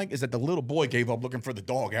 I don't like is that the little boy gave up looking for the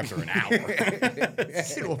dog after an hour.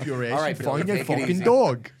 Get off your ass. All right, you Billy, find your take it fucking easy.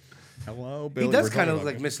 dog. Hello, Billy. He does we're kind of talking look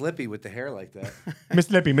like about Miss Lippy with the hair like that. Miss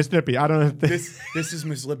Lippy. I don't know. this is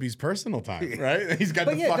Miss Lippy's personal time, right? He's got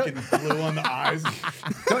But the yeah, fucking blue on the eyes.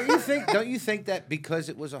 Don't you think that because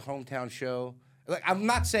it was a hometown show? Like, I'm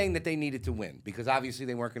not saying that they needed to win because obviously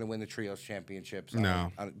they weren't going to win the trios championships.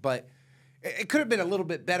 No. But it could have been a little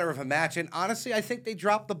bit better of a match. And honestly, I think they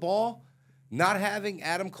dropped the ball not having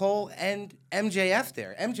Adam Cole and MJF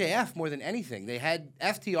there. MJF more than anything. They had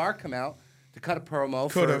FTR come out to cut a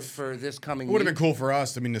promo for this coming week. Would have been cool for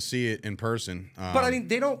us, to see it in person. But,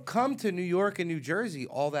 they don't come to New York and New Jersey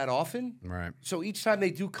all that often. Right. So each time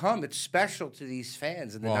they do come, it's special to these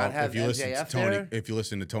fans. And to not have MJF there. If you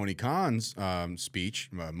listen to Tony Khan's speech,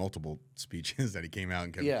 multiple speeches that he came out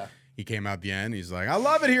and kept, he came out at the end. He's like, I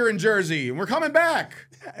love it here in Jersey, and we're coming back.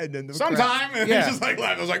 And then sometime. And he's just like,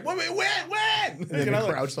 I was like, when? And then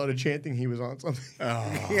the crowd started chanting he was on something.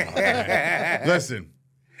 Listen.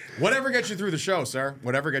 Whatever gets you through the show, sir.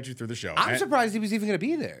 Whatever gets you through the show. I'm surprised he was even going to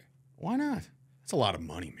be there. Why not? That's a lot of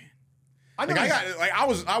money, man. I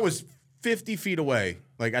was 50 feet away,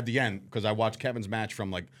 at the end, because I watched Kevin's match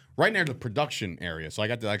from right near the production area, so I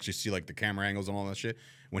got to actually see the camera angles and all that shit.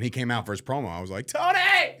 When he came out for his promo, I was like, Tony,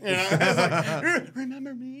 I was like,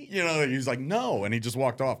 remember me? He was like, no, and he just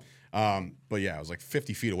walked off. But yeah, I was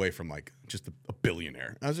 50 feet away from just a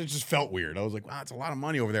billionaire. It just felt weird. I was like, wow, it's a lot of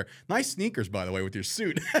money over there. Nice sneakers, by the way, with your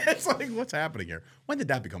suit. It's what's happening here? When did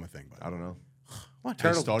that become a thing? I don't know. What?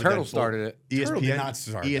 Turtle started it.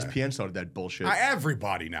 ESPN started that bullshit.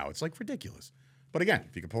 Everybody now. It's ridiculous. But again,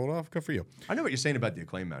 if you can pull it off, good for you. I know what you're saying about the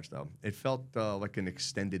Acclaim match, though. It felt like an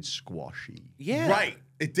extended squashy. Yeah. Right.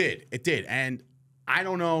 It did. And I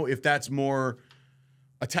don't know if that's more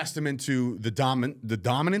a testament to the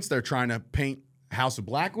dominance they're trying to paint House of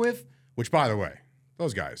Black with, which, by the way,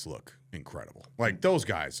 those guys look incredible. Those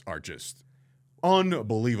guys are just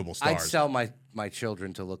unbelievable stars. I'd sell my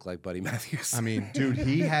children to look like Buddy Matthews. I mean, dude,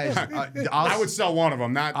 he has... I would sell one of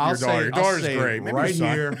them, not your daughter. Your daughter's great. Maybe right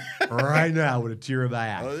here, right now, with a tear of the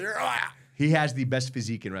eye. He has the best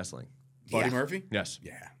physique in wrestling. Buddy Murphy? Yes.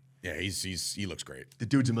 Yeah, he looks great. The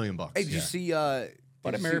dude's $1 million. Hey, did you see...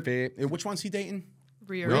 Buddy Murphy. Which one's he dating?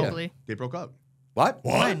 Rhea Ripley. They broke up. What?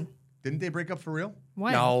 Didn't they break up for real?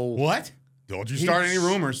 When? No. What? Don't you start any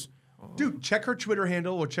rumors. Dude, check her Twitter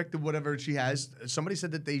handle or check whatever she has. Somebody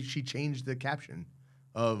said that she changed the caption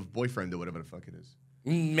of boyfriend or whatever the fuck it is.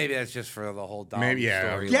 Maybe that's just for the whole Dom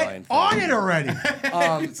storyline. Get on it already.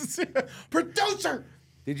 Producer.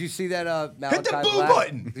 Did you see that Malachi Hit the boo Black?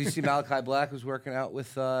 button. Did you see Malachi Black was working out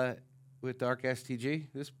with Dark STG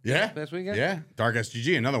this past weekend? Yeah. Dark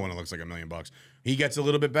STG, another one that looks like $1 million. He gets a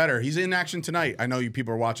little bit better. He's in action tonight. I know you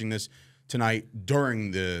people are watching this tonight during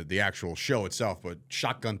the actual show itself, but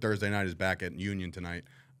Shotgun Thursday Night is back at Union tonight.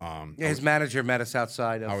 His manager met us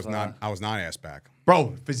outside. I was not asked back.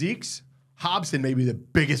 Bro, physiques? Hobson may be the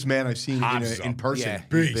biggest man I've seen in person. Yeah,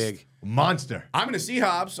 he's big. Monster. I'm going to see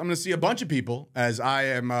Hobbs. I'm going to see a bunch of people as I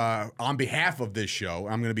am, on behalf of this show,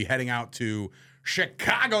 I'm going to be heading out to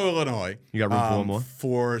Chicago, Illinois. You got room for one more?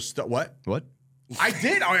 What? What? I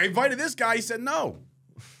did. I invited this guy. He said no.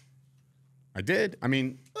 I did. I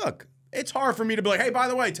mean, look, it's hard for me to be like, hey, by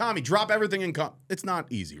the way, Tommy, drop everything and come. It's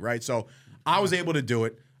not easy, right? So I was able to do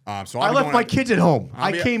it. So I left my kids at home.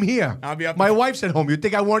 I came here. I'll be up. My wife's at home. You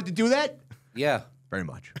think I wanted to do that? Yeah. Very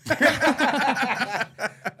much.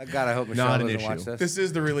 God, I hope Michelle doesn't watch this. This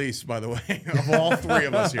is the release, by the way, of all three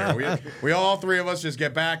of us here. We all three of us just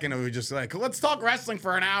get back and we just let's talk wrestling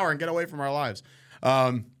for an hour and get away from our lives.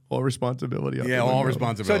 All responsibility. All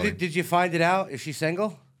responsibility. So did you find it out? Is she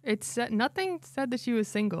single? Nothing said that she was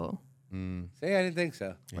single. See, I didn't think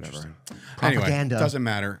so. Interesting. Propaganda. Anyway, doesn't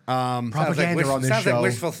matter. Propaganda on this show. Sounds like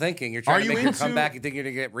wishful thinking. You're trying to make her come back and think you're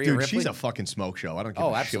going to get Rhea Ripley? Dude, she's a fucking smoke show. I don't give a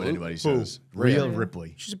shit what absolutely. anybody says. Rhea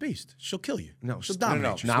Ripley. She's a beast. She'll kill you. No, she'll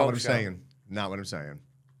dominate you. Not what I'm saying. Not what I'm saying.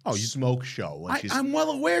 Oh, you smoke show. I'm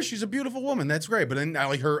well aware she's a beautiful woman. That's great. But then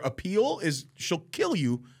her appeal is she'll kill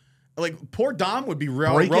you. Poor Dom would be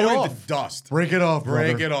rolling to dust. Break it off,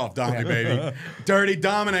 brother. Break it off, Dominic, baby. Dirty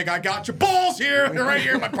Dominic, I got your balls here. They're right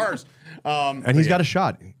here in my purse. And he's got a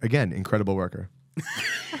shot. Again, incredible worker.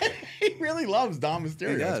 He really loves Dom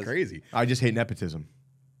Mysterio. That's crazy. I just hate nepotism.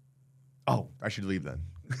 Oh, I should leave then.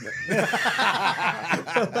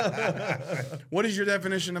 What is your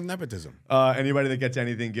definition of nepotism? Anybody that gets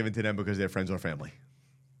anything given to them because they're friends or family.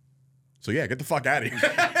 So yeah, get the fuck out of here.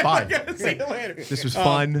 Bye. See you later. This was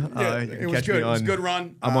fun. It was good. It was a good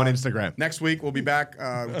run. I'm on Instagram. Next week we'll be back.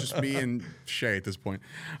 Just me and Shay at this point.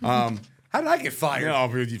 How did I get fired? How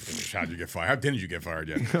did you get fired? How didn't you get fired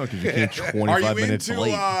yet? Because you came 25 Are you minutes into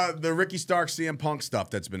late. The Ricky Starks CM Punk stuff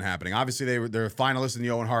that's been happening? Obviously, they're finalists in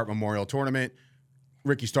the Owen Hart Memorial Tournament.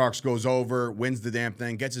 Ricky Starks goes over, wins the damn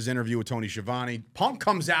thing, gets his interview with Tony Schiavone. Punk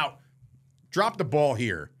comes out, dropped the ball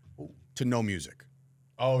here to no music.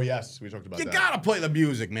 Oh, yes. We talked about that. You got to play the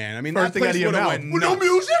music, man. I mean, First that thing out place of your would have mouth. went With no nuts.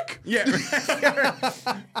 music? Yeah.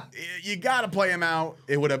 You got to play him out.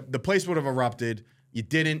 The place would have erupted. You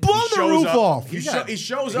didn't. Blow the roof off. He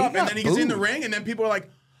shows up, and then he gets in the ring, and then people are like,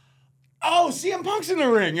 Oh, CM Punk's in the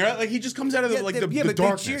ring, right? Like he just comes out of the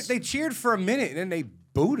darkness. They cheered for a minute and then they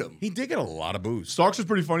booed him. He did get a lot of boos. Starks was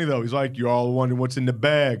pretty funny though. He's like, "You're all wondering what's in the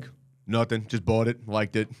bag." Nothing. Just bought it.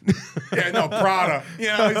 Liked it. Yeah, no, Prada. You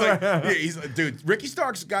know, he's like, dude, Ricky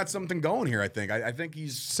Starks got something going here, I think. I think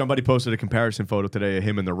he's... Somebody posted a comparison photo today of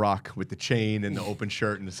him and The Rock with the chain and the open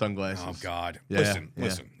shirt and the sunglasses. Oh, God. Yeah,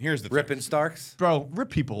 Listen. Here's the thing. Ripping Starks? Bro, rip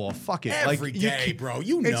people off. Fuck it. Every day, bro.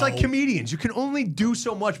 You know. It's like comedians. You can only do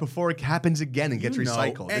so much before it happens again and gets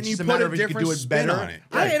recycled. And it's you just a put matter a of if you can different do it spin better. on it.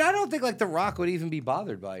 And I don't think like The Rock would even be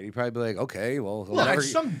bothered by it. He'd probably be like, okay, well, he'll Look, never,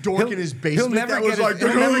 some dork in his basement he'll never that get was his, like,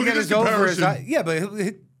 he'll never get this his over his comparison. Yeah, but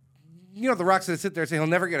you know, The Rock's gonna sit there and say he'll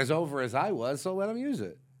never get as over as I was, so let him use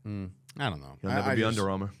it. I don't know. He'll never be Under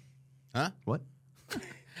Armour. Huh? What?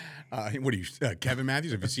 What are you, Kevin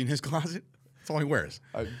Matthews? Have you seen his closet? That's all he wears.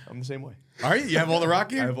 I'm the same way. All right, you have all the Rock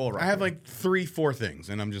gear? I have all Rock I have gear. like 3-4 things,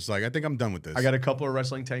 and I'm just like, I think I'm done with this. I got a couple of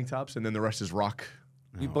wrestling tank tops, and then the rest is Rock.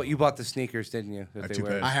 You bought the sneakers, didn't you? That they two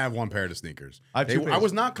wear? pairs. I have one pair of sneakers. I have two I pairs.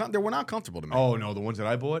 was not. They were not comfortable to me. Oh no, the ones that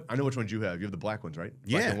I bought. I know which ones you have. You have the black ones, right?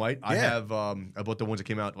 Black Yeah, and white. I yeah. have. I bought the ones that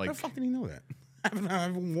came out How like the fuck did he know that? I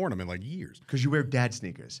haven't worn them in like years. because you wear dad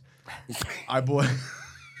sneakers. I bought.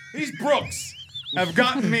 These Brooks have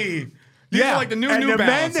gotten me. These are like the new and New the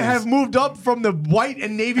Balances. men have moved up from the white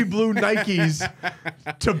and navy blue Nikes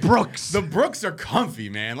to Brooks. The Brooks are comfy,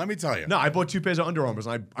 man. Let me tell you. No, I bought 2 pairs of Under Armours.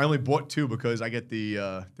 I only bought 2 because I get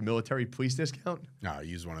the military police discount. No, I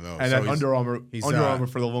use one of those. And So then he's- Under Armour he's,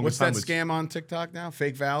 for the longest what's time that was scam on TikTok now?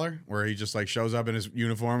 Fake Valor, where he just like shows up in his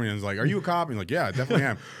uniform and is like, "Are you a cop?" And he's like, "Yeah, I definitely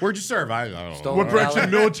am." Where'd you serve? I don't know. Stolen What branch of Valor.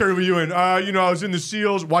 the military were you in? I was in the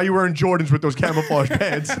SEALs. Why are you wearing Jordans with those camouflage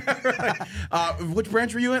pants? Which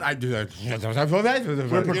branch were you in? I do that.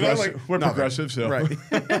 We're progressive. We're progressive, so. Right.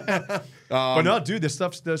 But no, dude,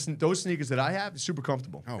 those sneakers that I have, super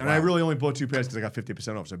comfortable. Oh, and I wow. really only bought 2 pairs because I got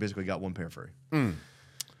 50% off, so I basically got 1 pair free.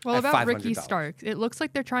 Well, At about Ricky $500. Starks, it looks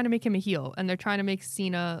like they're trying to make him a heel, and they're trying to make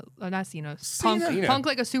not Cena, Cena. Punk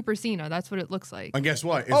like a super Cena. That's what it looks like. And guess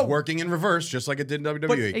what? It's Oh. working in reverse, just like it did in WWE.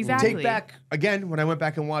 But Exactly. take back, again, when I went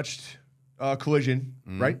back and watched Collision,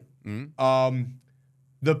 right?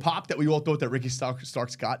 The pop that we all thought that Ricky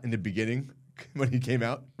Starks got in the beginning when he came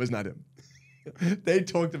out was not him. They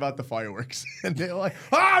talked about the fireworks, and they were like,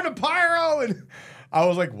 the pyro! And I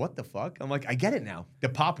was like, what the fuck? I'm like, I get it now. The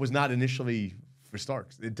pop was not initially for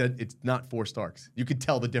Starks. It's not for Starks. You could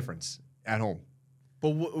tell the difference at home. But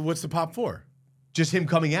what's the pop for? Just him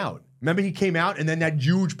coming out. Remember he came out and then that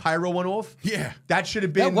huge pyro went off? Yeah. That should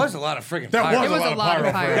have been... That was a lot of friggin' That fire. was It was a lot of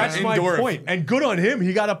for pyro. an That's my indoor- point. And good on him.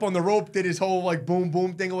 He got up on the rope, did his whole like boom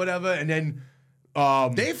boom thing or whatever, and then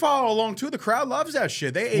They follow along too. The crowd loves that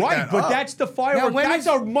shit. They ate right, that but up. that's the fireworks. Now, when That's is-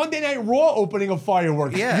 our Monday Night Raw opening of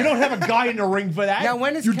fireworks. Yeah. You don't have a guy in the ring for that. Now,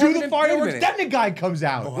 when is you Kevin do the and- wait a fireworks, minute. then the guy comes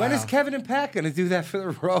out. When is Kevin and Pat going to do that for the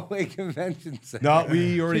Rawway Convention Center? No,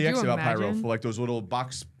 we already Could you asked about pyro imagine? for like those little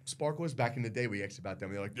box sparklers back in the day. We asked about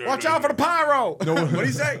them. They're like, Watch out for the pyro. No, what do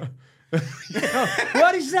you say?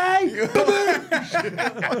 What'd he say?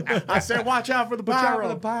 I said, watch out for the Watch out pyro.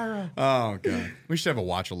 for the pyro. Oh god, we should have a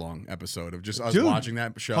watch along episode of just us Dude, watching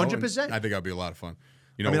that show. 100%. I think that'd be a lot of fun.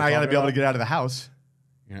 You know, I mean, what I we're got to talking be able to about? get out of the house.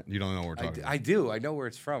 Yeah, you don't know what we're talking about. I do. I know where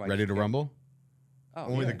it's from. I Ready just to can't- rumble? Oh,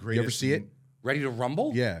 Only yeah. the greatest. You ever see it? Ready to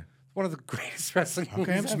Rumble? Yeah. One of the greatest wrestling movies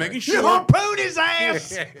Okay, I'm just ever. making You sure. harpoon his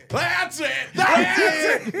ass. That's it. That's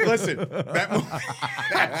it. Listen, that movie,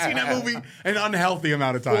 I've seen that movie an unhealthy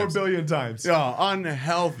amount of 4 times. billion times. Oh,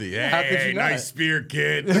 unhealthy. How could Hey, you not? nice spear,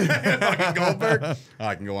 kid. Fucking Goldberg. Oh,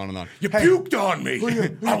 I can go on and on. You puked on me. Who I you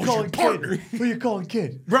was your calling partner. kid? Who you calling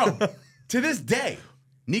kid? Bro, to this day,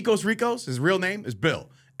 Nikos Ricos, his real name is Bill.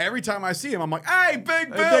 Every time I see him, I'm like, hey, Big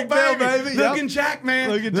Bill, Big Bill, baby. Looking Yep. jack, man.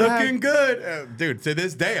 Looking jack. Looking good. Dude, to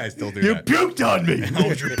this day, I still do You that. puked on me. I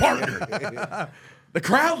was your partner. The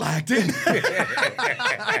crowd liked it.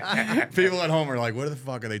 People at home are like, what the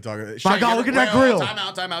fuck are they talking about? My Shay, God, you look ever- at that wait, grill.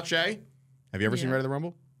 Time out, Shay. Have you ever seen Yeah. Ready to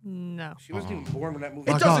Rumble? No. She wasn't even born when that movie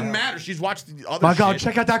It My doesn't God. matter. She's watched the other My God, shit.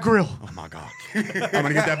 check out that grill. Oh my God. I'm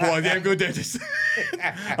gonna get that boy a damn good dentist.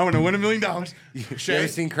 I'm gonna win $1 million. Shay, ever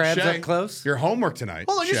seen crabs Shay, up close? Your homework tonight.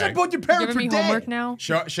 Hold on, you Shay. said both your parents Giving were me dead. homework now.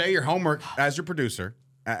 Shay, your homework as your producer,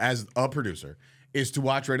 as a producer, is to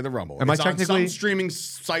watch Ready to Rumble. Am I It's on technically- some streaming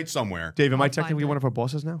site somewhere? Dave, am I I'll find technically it. one of our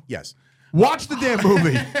bosses now? Yes. Watch the damn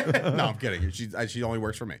movie. No, I'm kidding. She only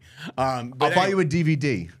works for me. I'll buy you a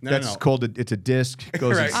DVD. No, That's no. called it's a disc.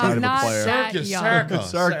 Goes Right. inside I'm of a not player. that young.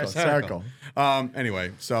 Circle.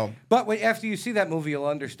 Anyway, so But wait, after you see that movie, you'll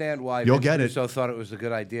understand why You'll Vince get it. Russo thought it was a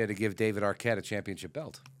good idea to give David Arquette a championship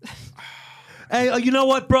belt. Hey, you know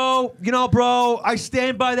what, bro? Bro, I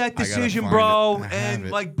stand by that decision, bro. And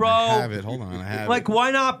bro, I have it. Hold on, I have it.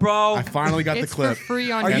 why not, bro? I finally got It's the clip. for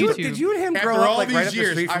free on Are you, YouTube. did you and him After grow up all like right these up the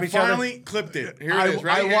years, street from I each other? finally clipped it. Here it is.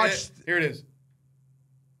 Right? I watched. Here it is.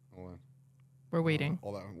 Hold on. We're waiting.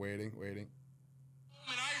 Hold on. Waiting.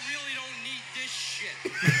 I really don't need this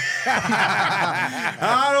shit.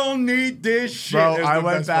 I don't need this shit. Bro, It's I the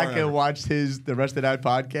went best back part and ever. watched the rest of that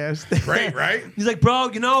podcast. Great, right? He's like, bro,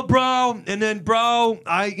 bro, and then, bro,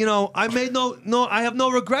 I made I have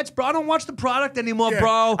no regrets, bro. I don't watch the product anymore, Yeah.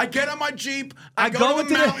 bro. I get on my Jeep, I I go go to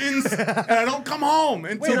into the the- mountains, and I don't come home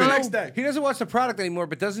until the next day. He doesn't watch the product anymore,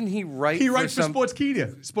 but doesn't he write? He writes for some, Sportskeeda. Yeah,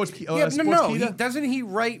 Sportskeeda? no. Doesn't he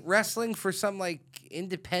write wrestling for some like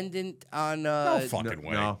independent on? No fucking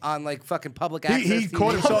way. no. On like fucking public access. He TV?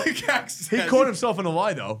 caught himself. Public access. He caught himself in a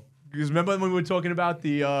lie though. Because remember when we were talking about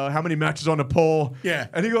the how many matches on the pole? Yeah.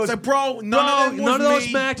 And he goes, It's like, bro, None of those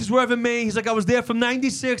me. matches were ever me. He's like, I was there from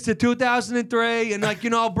 96 to 2003. And like,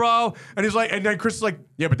 bro. and he's like, and then Chris is like,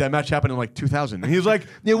 yeah, but that match happened in like 2000. And He was like,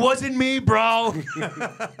 it wasn't me, bro.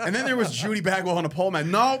 And then there was Judy Bagwell on a pole match.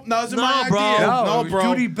 No, that was No, my bro. idea. No, it was bro.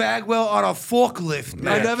 Judy Bagwell on a forklift. I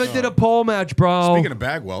match. never did a pole match, bro. Speaking of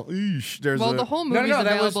Bagwell, there's Well, a, the whole No, movie's no,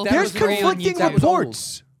 that was- available. that for was There's free on conflicting YouTube. That was old.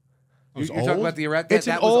 reports. You're old? talking about the erect. It's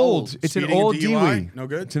that an was old. It's an Speeding and old DUI? Dewey. No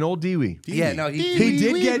good? It's an old Dewey. Yeah, no,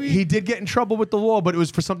 He did get in trouble with the law, but it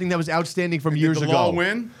was for something that was outstanding from years Did the ago. law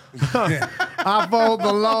win? I followed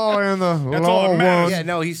the law and the That's all that matters. Yeah,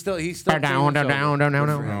 no, he's still Down.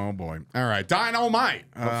 Oh boy! All right, Dynamite.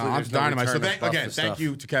 I'm there's no Dynamite. So return of again, Buff thank stuff.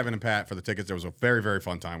 you to Kevin and Pat for the tickets. It was a very, very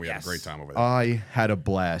fun time. We had a great time over there. I had a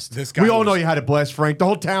blast. This guy we all was- know you had a blast, Frank. The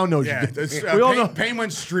whole town knows Yeah, you did. it's, we all Payne, know. Payne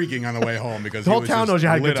went streaking on the way home because The he whole was town just knows you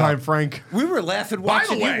had a lit good time, up. Frank. We were laughing By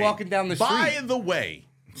watching the way, you walking down the street. By the way,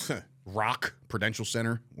 Rock Prudential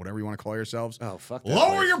Center, whatever you want to call yourselves. Oh, fuck that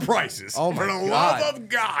Lower place. your prices. Oh, for my the God. love of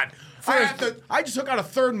God. I just took out a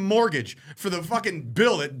third mortgage for the fucking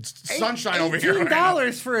bill that Sunshine over here.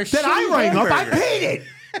 $18 for a Then I shitty rang up. I hamburger. paid it.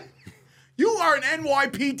 You are an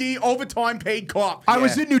NYPD overtime paid cop. I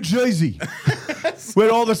was in New Jersey with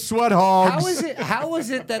all the sweat hogs. How was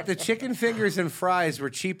it that the chicken fingers and fries were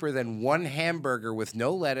cheaper than one hamburger with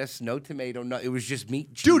no lettuce, no tomato, no? It was just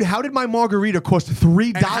meat. Cheese. Dude, how did my margarita cost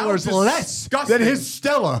 $3 And how less disgusting- than his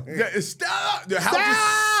Stella? How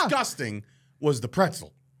Stella! disgusting was the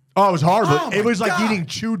pretzel? Oh, it was horrible. Oh, it my was like God. eating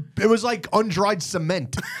chewed. It was like undried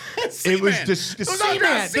cement. It was Seaman. just the It was sea undried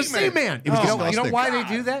man. The seaman. sea man. It was Oh, disgusting. You know why God.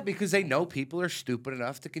 they do that? Because they know people are stupid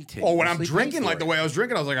enough to continue. Oh, when I'm drinking like the way I was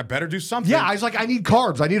drinking, I was like, I better do something. Yeah, I was like, I need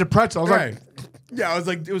carbs. I need a pretzel. I was Right. like, Yeah, I was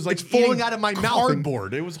like, it was like It's falling eating out of my mouth and-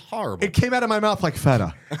 cardboard. It was horrible. it came out of my mouth like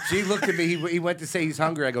feta. She looked at me. He went to say he's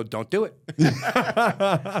hungry. I go, don't do it.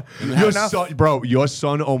 Your son, bro, your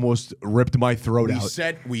son almost ripped my throat we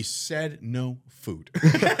out. said no food.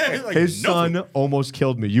 Like, His no son food. almost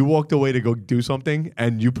killed me. You walked away to go do something,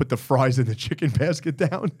 and you put the fries in the chicken basket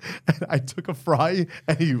down. And I took a fry,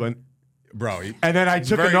 and he went. Bro. And then I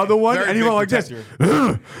took another one, and he went like this.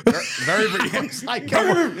 Very big. He's like,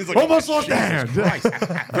 Almost lost the Jesus hand.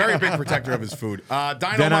 Christ. Very big protector of his food.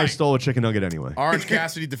 Dynamite. Then I stole a chicken nugget anyway. Orange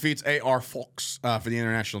Cassidy defeats A.R. Fox for the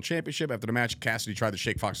International Championship. After the match, Cassidy tried to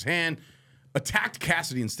shake Fox's hand, attacked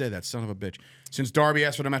Cassidy instead, that son of a bitch. Since Darby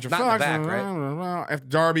asked for the match of Not in Fox, the back, right? after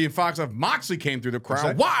Darby and Fox, Moxley came through the crowd,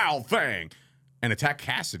 that? wild thing, and attacked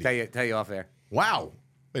Cassidy. Tell you off there. Wow.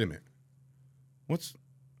 Wait a minute.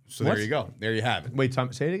 So What? there you go. There you have it. Wait,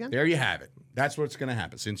 Tom, say it again? There you have it. That's what's going to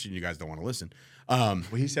happen since you guys don't want to listen. Well,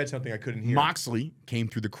 he said something I couldn't hear. Moxley came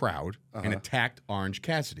through the crowd and attacked Orange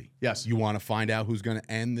Cassidy. Yes. You want to find out who's going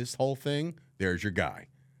to end this whole thing? There's your guy.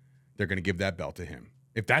 They're going to give that belt to him.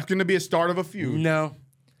 If that's going to be a start of a feud, No.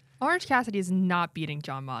 Orange Cassidy is not beating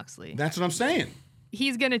John Moxley. that's what I'm saying.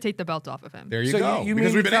 He's going to take the belt off of him. There you go.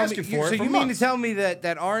 Because we've been asking for it So for you mean to months. tell me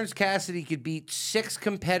that Orange Cassidy could beat 6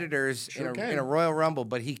 competitors Sure in can. a Royal Rumble,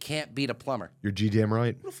 but he can't beat a plumber? You're GDM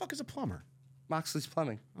right. Who the fuck is a plumber? Moxley's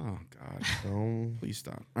plumbing. Oh, God. Oh. Please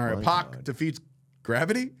stop. All right. My Pac God. defeats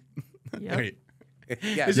Gravity? Yep. Wait.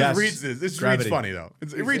 Yeah. This Yes. reads reads Gravity. funny, though.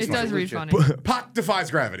 It reads It funny. does read funny. Pac defies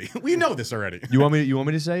gravity. We know this already. You want me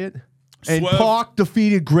to say it? And Swerve. Pac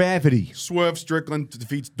defeated Gravity. Swerve Strickland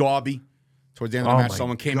defeats Darby. Towards the end of the Oh match, my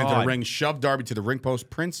someone came into the God. ring, shoved Darby to the ring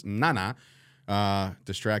post. Prince Nana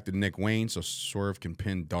distracted Nick Wayne so Swerve can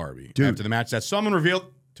pin Darby. Dude. After the match, that someone revealed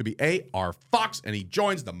to be A.R. Fox, and he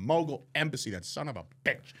joins the Mogul Embassy. That son of a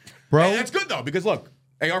bitch. Bro. And that's good, though, because look,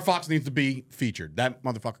 A.R. Fox needs to be featured. That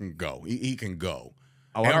motherfucker can go. He can go.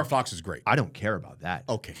 Oh, A.R. I'm- Fox is great. I don't care about that.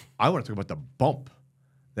 Okay. I want to talk about the bump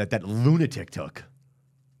that lunatic took.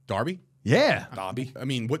 Darby? Yeah. Dobby. I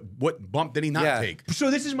mean, what bump did he not Yeah. take?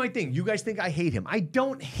 So this is my thing. You guys think I hate him. I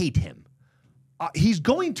don't hate him. He's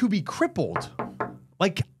going to be crippled.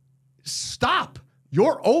 Like, stop.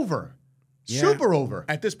 You're over. Yeah. Super over.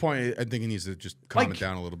 At this point, I think he needs to just calm Like- it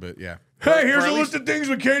down a little bit. Yeah. Hey, here's Or a at list of things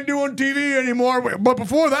we can't do on TV anymore. But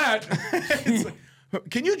before that,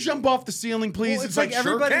 Can you jump off the ceiling, please? Well, it's like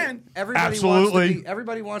sure can. Absolutely.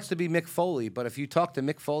 Everybody wants to be Mick Foley, but if you talk to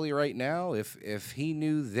Mick Foley right now, if he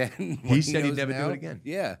knew then, what He said he'd knows never do now, it again.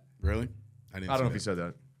 Yeah, Really? I I don't know if he said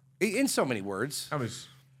that. in so many words. I was.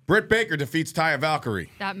 Britt Baker defeats Taya Valkyrie.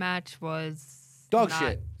 That match was Dog not-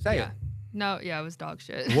 shit. Say yeah. it. No, yeah, it was dog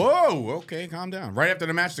shit. Whoa, okay, calm down. Right after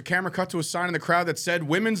the match, the camera cut to a sign in the crowd that said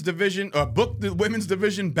women's division, book the women's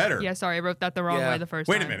division better. Yeah, sorry, I wrote that the wrong Yeah. way the first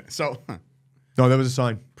Wait time. a minute. So, No, that was a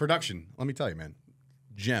sign. production, let me tell you, man.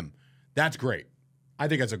 Gem. That's great. I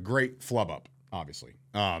think that's a great flub up, obviously.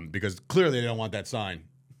 Because clearly they don't want that sign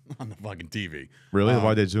on the fucking TV. Really?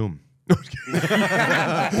 Why'd they zoom?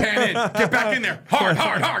 Pan in. Get back in there.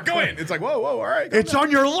 Hard. Go in. It's like, whoa, all right. It's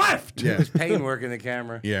on your left. Yeah. Payne working the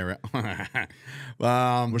camera. Yeah, right.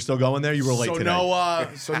 We're still going there. You were late so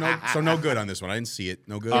today. no good on this one. I didn't see it.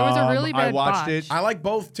 No good. It was a really I bad watched botch. it. I like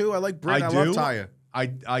both too. I like Britt. I do. love Taya.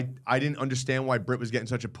 I didn't understand why Britt was getting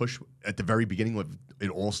such a push at the very beginning with it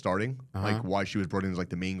all starting. Like why she was brought in as like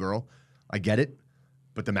the main girl. I get it,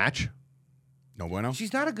 but the match No bueno.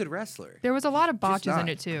 She's not a good wrestler. There was a lot of botches not. in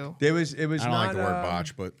it too. it was I don't not like the word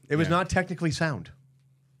botch, but it was yeah. not technically sound.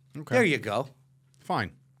 Okay. There you go.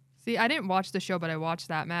 Fine. See, I didn't watch the show, but I watched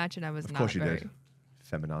that match, and I was Of not course you very. did.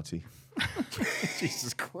 Feminazi.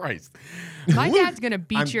 Jesus Christ. My dad's gonna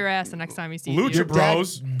beat your ass the next time he sees Lucha you.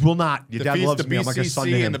 Bros. Will not. Your dad Defeats loves the me. I'm like a son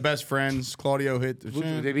to BCC him. and the best friends. Claudio hit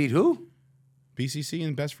They beat who? BCC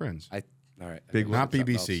and best friends. All right. Big I Not thought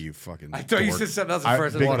something BBC, else. you fucking. I thought you dork. said something else I- at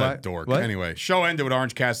first. big What a what? dork. What? Anyway, show ended with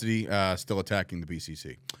Orange Cassidy still attacking the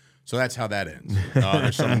BCC. So that's how that ends.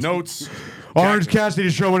 There's some notes. Orange Cassidy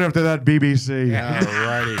showing after that BBC.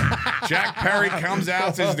 Alrighty. Jack Perry comes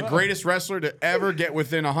out, says he's the greatest wrestler to ever get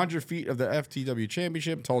within 100 feet of the FTW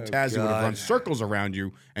championship. Told Taz he would have run circles around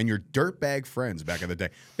you and your dirtbag friends back in the day.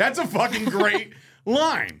 That's a fucking great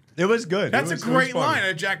line. It was good. That's It was a great funny. line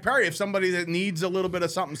at Jack Perry. If somebody that needs a little bit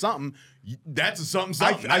of something, that's a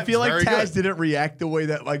something. I feel like That's very Taz good. didn't react the way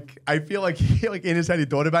that I feel like he in his head he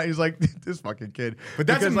thought about it. He's like this fucking kid. But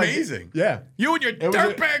that's Because, like, amazing. yeah. You and your was a-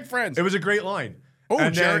 dirtbag friends. It was a great line. Oh,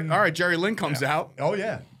 And Jerry. then- All right, Jerry Lynn comes out. Oh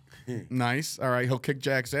yeah. Nice. All right, he'll kick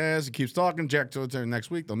Jack's ass. He keeps talking. Jack till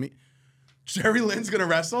next week. They'll meet. Jerry Lynn's gonna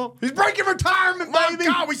wrestle. He's breaking retirement, Oh baby.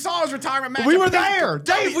 God, we saw his retirement match. We at were P- there.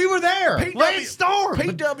 Dave, we were there. PW Lance Storm.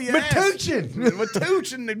 PWS. Matuchin.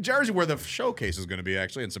 Matuchin, New Jersey, where the showcase is going to be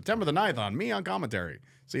actually in September the 9th on me on commentary.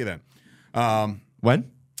 See you then.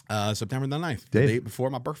 When? September the 9th, Dave. the date before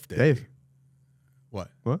my birthday. Dave. What?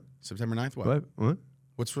 What? September 9th? What? What? What?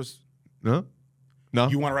 What's No. No.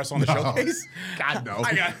 you want to wrestle on the No. showcase? God no.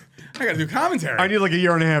 I got to do commentary. I need like a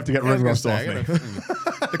year and a half to get I was ring gonna rust say, off I me.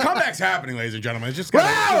 gotta- the comeback's happening, ladies and gentlemen. It's just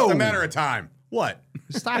a matter of time. What?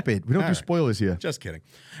 Stop it. We don't do right. spoilers here. Just kidding.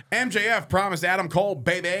 MJF promised Adam Cole,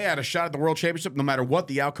 baby, had a shot at the World Championship no matter what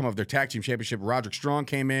the outcome of their tag team championship. Roderick Strong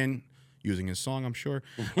came in, using his song, I'm sure.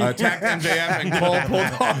 Attacked MJF and Cole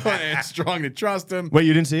pulled off and Strong to trust him. Wait,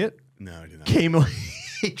 you didn't see it? No, I did not. Came.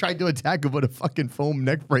 He tried to attack him with a fucking foam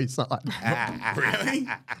neck brace on. Really?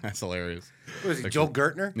 That's hilarious. What was he, Joel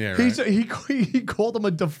Gertner? Yeah, right. He called him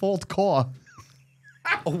a default car.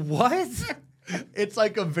 What? It's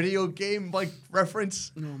like a video game like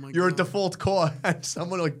reference. Oh my You're a default car, and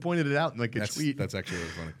someone like pointed it out in like a tweet. That's actually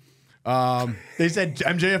really funny. They said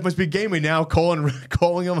MJF must be gaming now, calling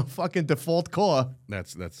him a fucking default car.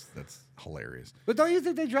 That's hilarious. But don't you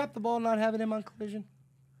think they dropped the ball not having him on Collision?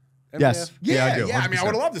 Yes. MJF? Yeah, I do. I mean, I 100%.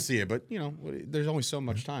 would love to see it, but you know, there's only so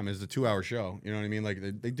much time. It's a 2-hour show. You know what I mean? Like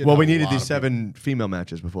they did. Well, have we a needed lot these of 7 female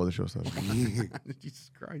matches before the show started. people. Jesus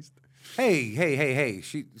Christ. Hey.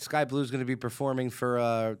 Sky Blue's going to be performing for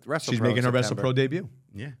WrestlePro. She's making her in September. WrestlePro debut.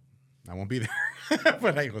 Yeah, I won't be there.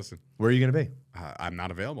 But hey, listen, Where are you going to be? I'm not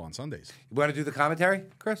available on Sundays. You want to do the commentary,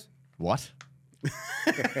 Chris? What?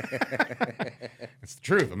 It's the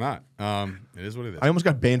truth. I'm not. It is what it is. I almost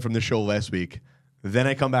got banned from the show last week. Then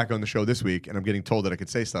I come back on the show this week, and I'm getting told that I could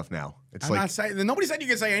say stuff now. It's I'm like not saying. Nobody said you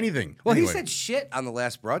could say anything. Well, Anyway. he said shit on the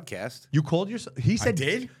last broadcast you called yourself. He I said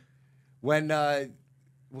did. when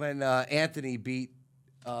Anthony beat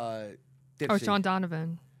Dipsy. Oh, Sean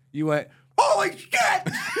Donovan. You went, holy shit!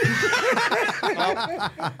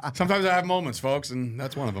 Sometimes I have moments, folks, and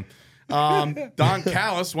that's one of them. Don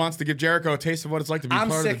Callis wants to give Jericho a taste of what it's like to be I'm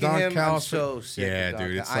part sick of the of Don him. Callis. I'm so sick Yeah, of Don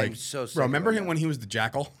dude. It's Callis. I'm like, so sick bro, of remember him him when he was the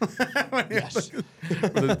Jackal? Yes.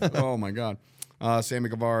 Oh my God. Sammy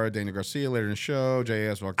Guevara, Daniel Garcia later in the show.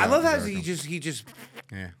 JAS walked I out love with how Jericho. he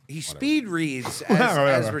Yeah, speed reads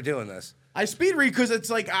as we're doing this. I speed read because it's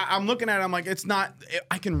like I'm looking at it. I'm like, it's not.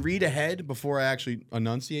 I can read ahead before I actually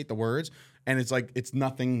enunciate the words, and it's like it's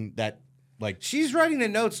nothing that like. She's writing the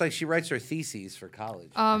notes like she writes her theses for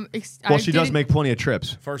college. Well, she does make plenty of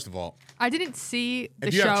trips. First of all, I didn't see the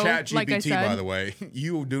if you show. have Chat GPT, like I said. by the way,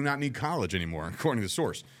 you do not need college anymore, according to the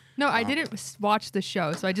source. No, I didn't watch the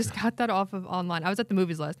show, so I just got that off of online. I was at the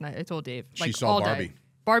movies last night. I told Dave. She Like, saw all Barbie. Day.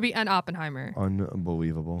 Barbie and Oppenheimer.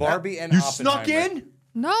 Unbelievable. Barbie and You Oppenheimer. snuck in?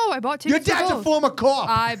 No, I bought Your tickets for dad's a both. former cop.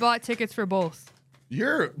 I bought tickets for both.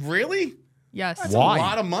 You're really? Yes. That's Why? a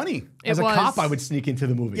lot of money. It As a was. cop, I would sneak into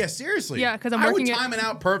the movie. Yeah, seriously. Yeah, 'cause I'm I working would at- time it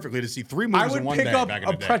out perfectly to see 3 I movies would in one pick day up back in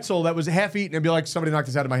a the day. pretzel that was half eaten and be like, somebody knocked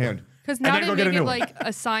this out of my hand. Because And now then they go get a make new it one. like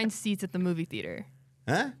assigned seats at the movie theater.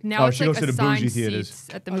 Huh? Now Oh, it's she like goes to the assigned bougie theaters.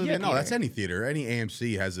 seats at the Oh, movie yeah, theater. no, that's any theater. Any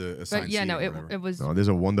AMC has a assigned But yeah, seat no, or it whatever. was. No, there's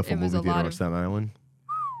a wonderful It was movie a lot theater on of- Staten Island.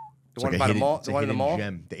 The one by the mall. It's The a one in the hidden mall.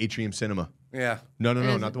 gem, the Atrium Cinema. Yeah. No,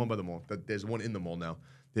 Is not it? the one by the mall. There's one in the mall now.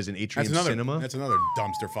 There's an That's Atrium another. Cinema. That's another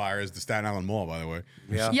dumpster fire. Is the Staten Island Mall, by the way.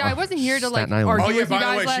 Yeah. Yeah, I wasn't here to like Staten Island. argue Oh yeah. with you By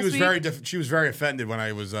guys the way, last she was week. she was very offended when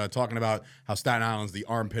I was talking about how Staten Island's the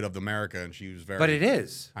armpit of America, and she was very. But it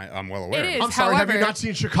is. I'm well aware. It of is. I'm sorry, have you However- not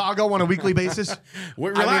seen Chicago on a weekly basis?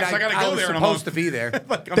 Wait, relax. I, gotta go was there in a supposed month. to be there.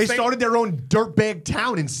 Like, I'm They saying- started their own dirtbag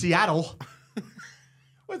town in Seattle.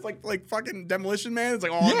 It's like fucking Demolition Man. It's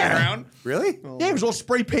like all underground. Really? Yeah, it was all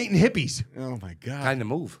spray paint and hippies. Oh my god. Time to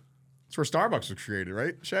move. That's where Starbucks was created,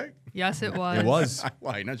 right, Shay? Yes, it was. It was.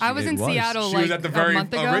 Why? No, she I was in was. Seattle She like was at the a very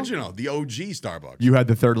month ago. original, the OG Starbucks. You had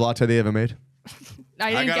the third latte they ever made?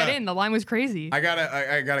 I didn't gotta- get in. The line was crazy. I got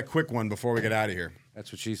a quick one before we get out of here. That's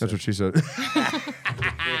what she said. That's what she said.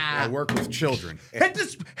 I work with children. hit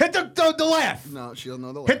the left. No, she'll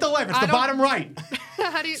know the Hit the left. It's I the don't- bottom right.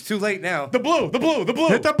 How do you? It's too late now. The blue.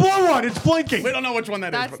 Hit the blue one. It's blinking. We don't know which one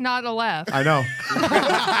that is. That's not a left. I know.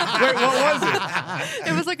 Wait, what was it?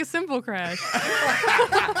 It was like a simple crash.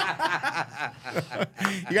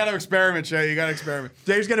 You got to experiment, Shay. You got to experiment.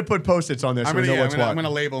 Dave's gonna put post-its on there so we know what's what. I'm gonna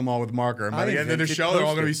label them all with marker. And by I the end of the invented show, they're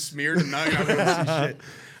all gonna be Post-its. smeared and not gonna see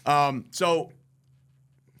shit. So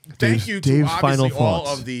thank Dave's- you to Dave's obviously final all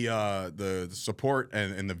thoughts. of the support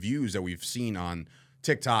and the views that we've seen on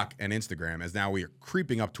TikTok and Instagram, as now we are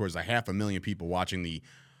creeping up towards 500,000 people watching the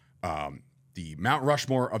Mount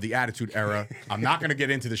Rushmore of the Attitude Era. I'm not gonna get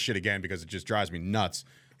into this shit again because it just drives me nuts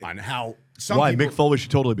on how some Why? people, Mick Foley should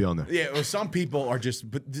totally be on there. yeah, well, some people are just,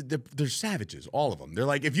 but they're savages. All of them. They're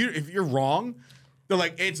like, if you're wrong, they're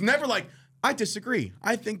like, it's never like, I disagree.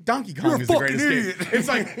 I think Donkey Kong is the greatest game. It's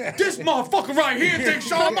like this motherfucker right here thinks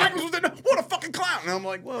Shawn Michaels was in. What a fucking clown! And I'm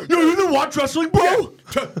like, well, Yo, you didn't watch wrestling, bro?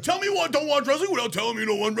 tell me what don't watch wrestling without telling me you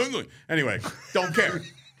don't watch wrestling. Anyway, don't care.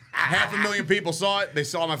 500,000 people saw it. They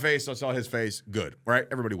saw my face. I saw his face. Good, right?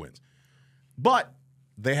 Everybody wins. But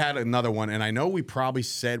they had another one, and I know we probably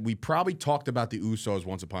talked about the Usos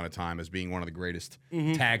once upon a time as being one of the greatest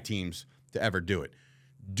tag teams to ever do it.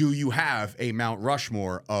 Do you have a Mount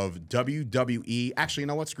Rushmore of WWE? Actually, you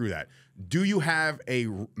know what? Screw that. Do you have a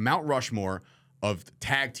Mount Rushmore of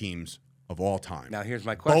tag teams of all time? Now here's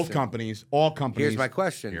my question. Both companies, all companies. Here's my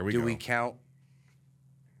question. Here we Do go. we count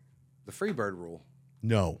the Freebird rule?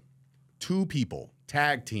 No. 2 people,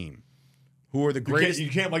 tag team, who are the You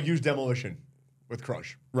greatest. can't like use demolition with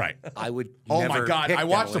Crush. Right. I would. Oh never my God! pick I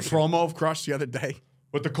watched Demolition. the promo of Crush the other day.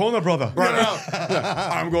 With the Kona brother.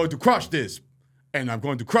 I'm going to crush this, and I'm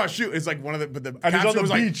going to crush you. It's like one of the. But the And he's caption on the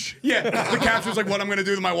was beach. Like, yeah, the caption was like, "What I'm going to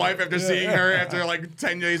do to my wife after seeing her after like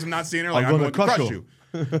 10 days of not seeing her." Like, I'm going to crush you.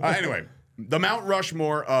 Anyway, the Mount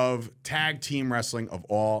Rushmore of tag team wrestling of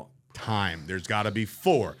all time. There's got to be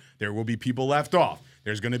 4. There will be people left off.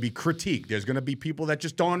 There's going to be critique. There's going to be people that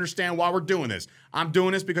just don't understand why we're doing this. I'm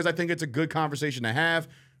doing this because I think it's a good conversation to have.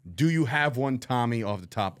 Do you have one, Tommy, off the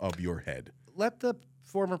top of your head? Let the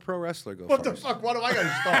former pro wrestler go What first. the fuck? Why do I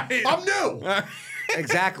gotta start? I'm new.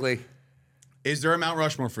 Exactly. Is there a Mount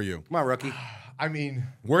Rushmore for you? Come on, rookie. I mean,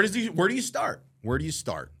 Where do you start? Where do you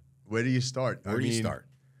start? where do you start? Where do you start?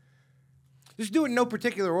 Just do it in no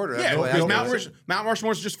particular order. That's Yeah, the way I because do it. Mount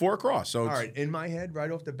Rushmore is just 4 across. So All it's right, in my head,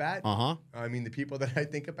 right off the bat. Uh-huh. I mean, the people that I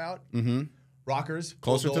think about. Rockers.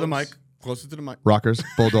 closer to the mic. Bulldogs. Closer to the mic. Rockers,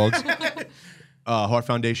 Bulldogs, Heart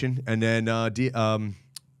Foundation, and then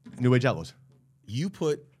New Age Outlaws. You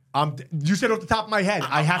put You said off the top of my head.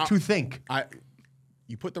 I have to think.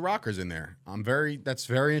 you put the Rockers in there. That's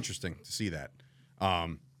very interesting to see that.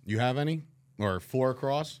 You have any or 4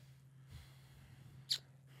 across?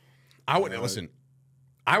 I would listen.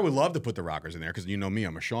 I would love to put the Rockers in there because you know me,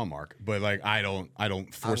 I'm a Shaw mark. But like, I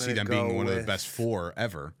don't foresee them being one of the best 4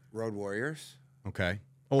 ever. Road Warriors. Okay.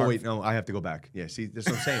 Oh wait, no, I have to go back. Yeah, see, that's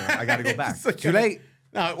what I'm saying. I got to go back. Too late.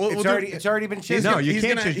 No, It's already been chiseled. No, you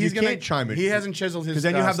can't chime it. He hasn't chiseled his. Because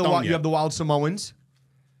then you have the Wild Samoans.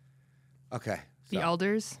 Okay. The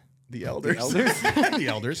Elders. The Elders. The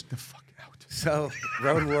Elders. The fuck out. So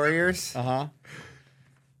Road Warriors. Uh-huh.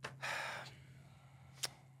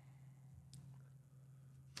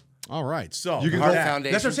 All right, so You can Heart go.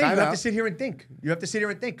 Foundation. That's what I'm saying. You have timeout. to sit here and think. You have to sit here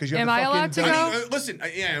and think because you have Am the I fucking, allowed to I go? mean, listen,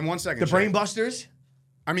 yeah, in 1 second. the Shay. Brain Busters.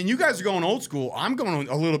 I mean, you guys are going old school. I'm going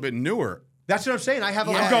a little bit newer. That's what I'm saying. I have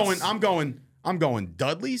a Yeah. lot. I'm going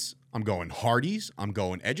Dudleys. I'm going Hardys. I'm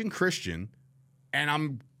going Edge and Christian, and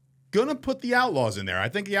I'm gonna put the Outlaws in there. I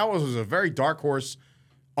think the Outlaws was a very dark horse,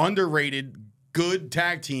 underrated, good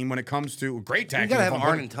tag team when it comes to great tag You team. gotta have if I'm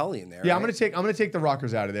Arn putting- and Tully in there. Yeah, right? I'm gonna take the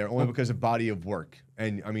Rockers out of there only because of body of work.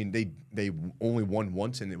 And I mean, they only won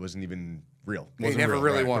once, and it wasn't even real. They wasn't never real,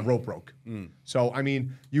 really right. won. The rope broke. So I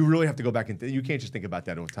mean, you really have to go back and you can't just think about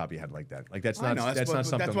that on top of your head like that. Like that's I not know, that's not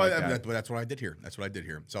something why, like that. That's what I did here. That's what I did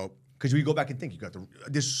here. So Because you go back and think,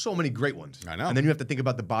 there's so many great ones. I know. And then you have to think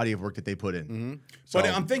about the body of work that they put in. but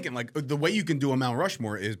I'm thinking like the way you can do a Mount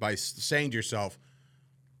Rushmore is by saying to yourself,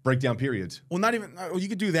 Breakdown periods. well, not even you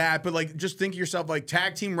could do that, but like just think to yourself like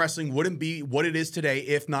tag team wrestling wouldn't be what it is today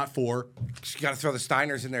if not for You got to throw the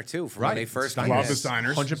Steiners in there too from when they first Steiners. came love in. the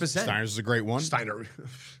Steiners. 100%. Steiners is a great one. Steiner.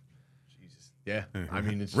 Jesus. Yeah. I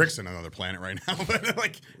mean, it's Rick's on another planet right now, but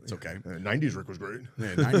like it's okay. 90s Rick was great.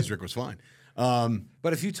 Yeah, 90s Rick was fine.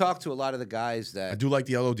 But if you talk to a lot of the guys that I do like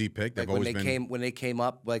the LOD pick. They've like when always they been. came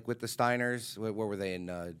up like with the Steiners, where were they in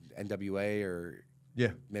NWA or Yeah.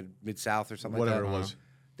 Mid South or something Whatever like it that? was.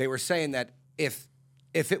 They were saying that if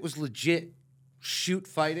it was legit shoot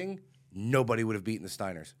fighting, nobody would have beaten the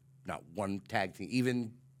Steiners. Not one tag team,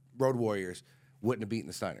 even Road Warriors wouldn't have beaten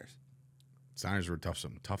the Steiners. Steiners were tough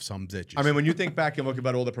some bitches. I mean, when you think back and look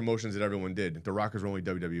about all the promotions that everyone did, the Rockers were only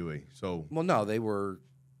WWE. So Well, no, they were.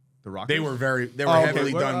 the Rockers? they were okay.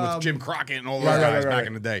 heavily Well, done with Jim Crockett and all those right, guys right, back right.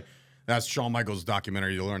 in the day. That's Shawn Michaels'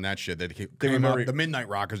 documentary. You learn that shit. They were came up, very- the Midnight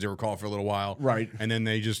Rockers, they were called for a little while. Right. And then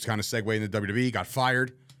they just kind of segued into WWE, got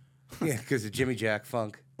fired. Yeah, because of Jimmy Jack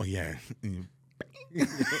Funk. Well, yeah.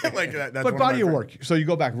 Like that's But one body of of my work. So you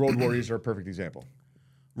go back, Road Warriors are a perfect example.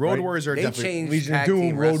 Road Right. Warriors are They definitely. changed Legion of tag Doom,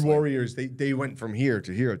 team Road wrestling. Warriors, they went from here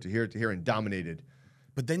to here to here to here and dominated.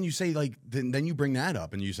 But then you say like, then you bring that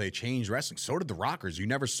up and you say change wrestling. So did the Rockers. You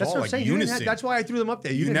never saw That's what I'm like saying. You didn't unison. have, that's why I threw them up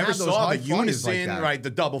there. You, You didn't never have those saw high the flyers like unison, that. right? The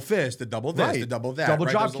double fist, the double this, Right. the double that, Double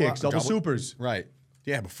right? drop There's a lot- kicks, double supers. Right.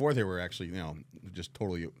 Yeah. Before they were actually, just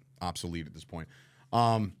totally obsolete at this point.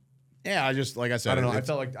 Yeah. I just like I said. I don't know. I it's-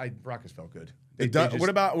 felt like Rockers felt good. the They Du- just- what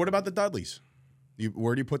about the Dudleys?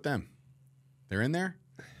 Where do you put them? They're in there.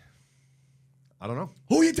 I don't know.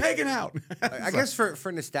 Who are you taking out? I guess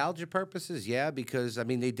for nostalgia purposes, yeah, because I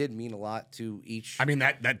mean they did mean a lot to each. I mean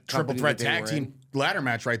that triple company threat that they tag were team ladder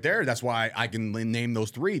match right there. That's why I can name those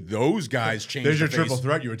three. Those guys changed. There's your the triple face.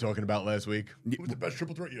 threat you were talking about last week. Who's the best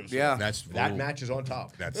triple threat you ever seen? Yeah. That's That match is on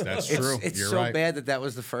top. That's It's, true. it's You're so right. bad that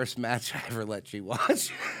was the first match I ever let you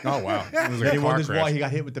watch. Oh wow. It was like And a he car wonders crash. why he got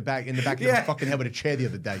hit with the back of Yeah. the fucking head with a chair the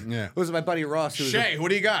other day. Yeah. It was my buddy Ross. Who was Shay, what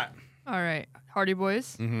do you got? All right. Hardy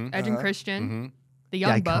Boys, Mm-hmm. Edge and Christian, the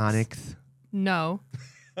Young Bucks. No.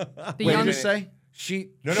 The What Young did you say?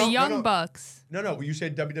 she. the Young Bucks. No, you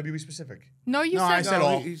said WWE specific. No, you No, I said said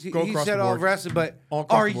all. He Go across said the all board. wrestling, but All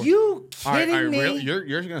across are the board. you All right, kidding me? really?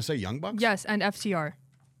 You're gonna say Young Bucks? yes, and FTR.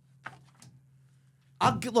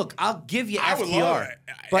 I'll give you I would love FTR, it.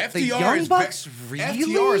 but the FTR Young is Bucks FTR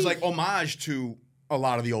really is like homage to a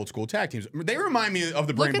lot of the old school tag teams. They remind me of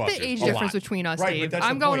the Look Brain at Busters. the age a difference lot. between us, Right, but Dave. that's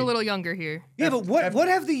I'm the going a point. little younger here. Yeah, but what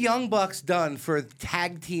have the Young Bucks done for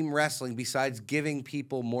tag team wrestling besides giving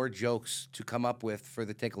people more jokes to come up with for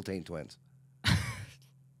the Tickletane twins?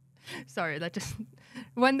 Sorry, that just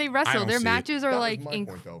when they wrestle, don't their see it. matches are That like was my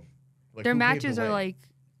point, though. Like, their who paved matches the are way? like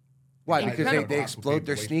Why? Because Incredible. they Who explode paved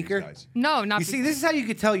their the way for these sneaker. guys? no, not You see, this is how you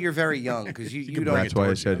could tell you're very young because you don't. bring it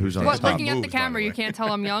towards you. who's on What, top. looking at the Moves, by the camera, you way. can't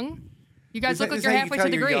tell I'm young. You guys This look like is you're how you halfway can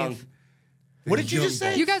to the tell you're grave. young. What did you just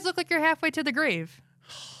say? You guys look like you're halfway to the grave.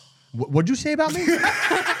 What'd you say about me?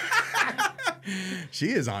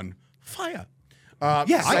 She is on fire.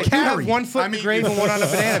 Yes, I do have 1 foot in the grave and one on a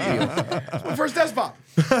banana peel. My first desk pop.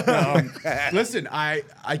 Listen, I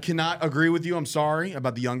cannot agree with you. I'm sorry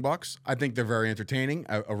about the Young Bucks. I think they're very entertaining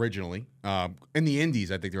originally. In the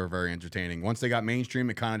indies, I think they were very entertaining. Once they got mainstream,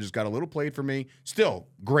 it kind of just got a little played for me. Still,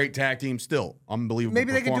 great tag team. Still, unbelievable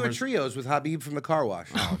Maybe they could do a performers. trios with Habib from the car wash.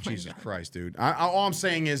 Oh, Jesus Christ, dude. All I'm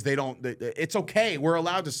saying is it's okay. We're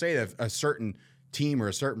allowed to say that a certain team or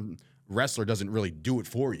a certain wrestler doesn't really do it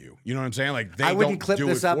for you. You know what I'm saying? Like they I wouldn't don't clip do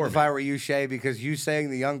this it up for if me. I were you, Shay, because you saying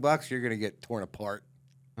the Young Bucks, you're going to get torn apart.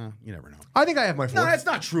 You never know. I think I have my No, four. that's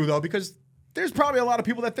not true though, because there's probably a lot of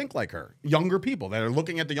people that think like her, younger people that are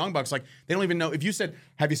looking at the Young Bucks like they don't even know. If you said,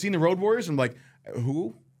 "Have you seen the Road Warriors?" I'm like,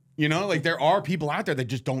 who? You know, like there are people out there that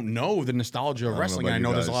just don't know the nostalgia of wrestling. about And I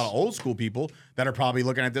you know there's a guys. lot of old school people that are probably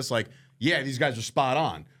looking at this like, yeah, these guys are spot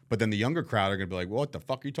on. But then the younger crowd are gonna be like, what the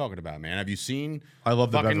fuck are you talking about, man? Have you seen? I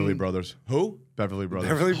love the fucking- Beverly Brothers. Who? Beverly Brothers.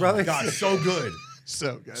 Beverly Brothers? God, so good.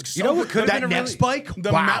 So good. You know what could have That been a neck really... spike?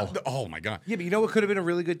 The Wow. oh my god. Yeah, but you know what could have been a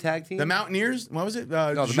really good tag team? The Mountaineers? What was it?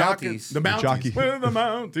 the Jacques- Mounties. The Mounties. Jockey. We're the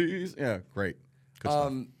Mounties. Yeah, great. Good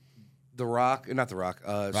stuff. The Rock, not The Rock,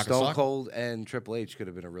 and Stone Sock? Cold and Triple H could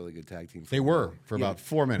have been a really good tag team. They were for about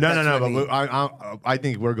 4 minutes. No. That's But what I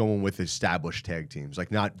think we're going with established tag teams,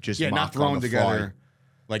 like not just Yeah, mock not on thrown the together.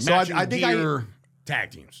 Like So I matching think gear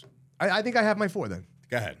tag teams. fly. I think I have my four then.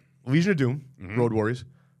 Go ahead. Legion of Doom, Mm-hmm. Road Warriors,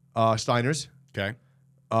 Steiners, Okay.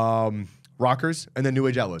 Rockers, and then New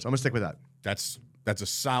Age Outlaws. I'm gonna stick with that. That's a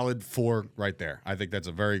solid 4 right there. I think that's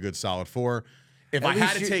a very good solid 4. If I At had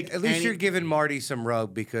least to you- take at least any, you're giving Marty some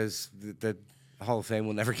rub because the Hall of Fame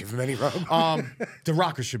will never give him any rub. the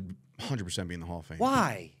Rockers should 100% be in the Hall of Fame.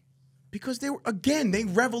 Why? Because they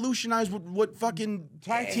revolutionized what fucking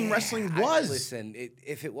tag team wrestling was. Listen,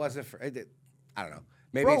 if it wasn't for, I don't know.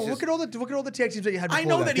 Maybe Bro, it's just, look at all the tag teams that you had. I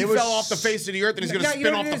Before know that he They were fell off the face of the earth and he's going to Yeah, you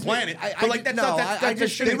spin know off what it the is? planet. I but like that's no, not I that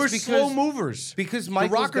just shit. think They were because- slow movers. because the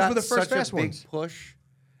Michael's Rockers got were the first such fast a big ones. push.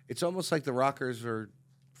 It's almost like the Rockers are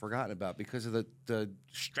forgotten about because of the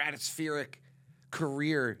stratospheric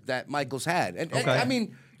career that Michael's had. And Okay. I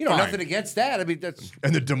mean, you know, Fine. nothing against that. I mean, that's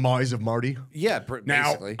And the demise of Marty. yeah, Now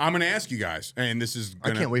basically. I'm going to ask you guys, and this is I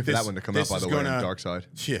gonna, can't wait for this- that one to come out. this By is the way, gonna- on Dark Side.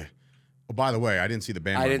 Yeah. Oh, by the way, I didn't see the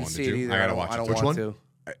Bam Bam I didn't one. see Did it you? either. I gotta don't- watch I it. don't Which want one? to.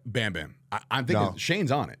 Bam Bam. I'm thinking No. Shane's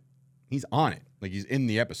on it. He's on it. Like he's in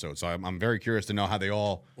the episode. So I'm very curious to know how they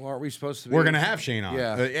all. Well, aren't we supposed to be? We're gonna have Shane on.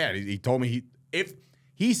 Yeah. Yeah. He told me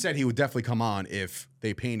he said he would definitely come on if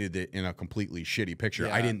they painted it in a completely shitty picture.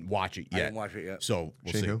 Yeah. I didn't watch it yet. I didn't watch it yet. So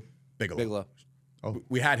we'll Shane see. who? Bigelow. Bigelow.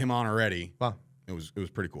 We had him on already. Wow. It was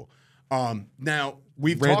pretty cool. Now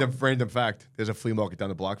we've talked. Random fact. There's a flea market down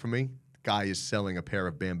the block from me. The guy is selling a pair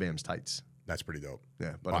of Bam Bam's tights. That's pretty dope.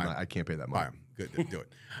 Yeah, but Buy 'em. I can't pay that Buy much. 'em. Good. Do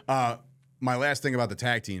it. My last thing about the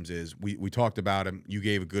tag teams is we talked about him. You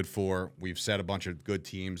gave a good 4. We've said a bunch of good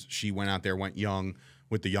teams. She went out there, went young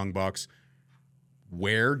with the Young Bucks.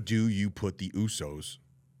 Where do you put the Usos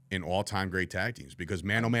in all-time great tag teams? Because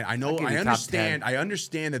man, oh man, I know, give you I top understand. 10. I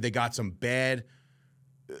understand that they got some bad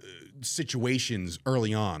situations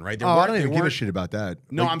early on, right? They Oh, I weren't- don't they even give a weren't- shit about that.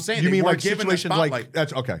 No, I'm saying you they mean weren't like given the situations like spotlight.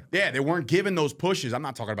 that's okay. Yeah, they weren't given those pushes. I'm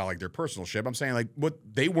not talking about like their personal shit. I'm saying like what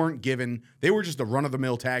they weren't given. They were just a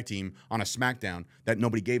run-of-the-mill tag team on a SmackDown that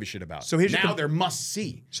nobody gave a shit about. So here's your now they're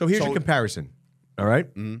must-see. So here's your comparison. All right?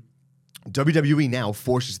 WWE now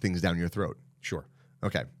forces things down your throat. Sure.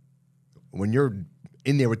 Okay. When you're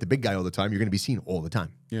in there with the big guy all the time, you're going to be seen all the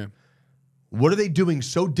time. Yeah. What are they doing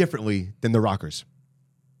so differently than the Rockers?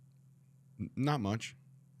 Not much.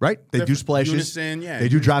 Right? They do Different. splashes. Unison, yeah. They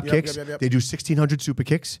do drop Yep, kicks. yep, yep. They do 1,600 super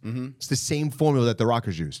kicks. It's the same formula that the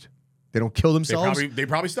Rockers used. They don't kill They themselves.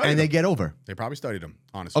 probably studied and them. they get over. They probably studied them,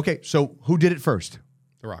 honestly. Okay, so who did it first?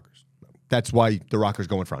 The Rockers. That's why the Rockers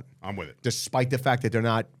go in front. I'm with it. Despite the fact that they're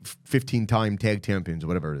not 15-time tag champions or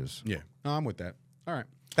whatever it is. Yeah. No, I'm with that. All right.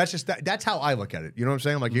 That's how I look at it. You know what I'm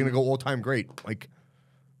saying? Like, you're going to go all-time great. Like,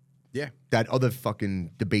 Yeah. that other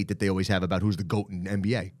fucking debate that they always have about who's the GOAT in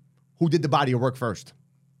NBA. Who did the body of work first?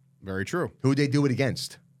 Very true. Who they do it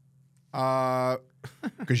against? Uh,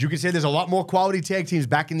 Because you can say there's a lot more quality tag teams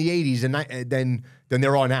back in the 80s than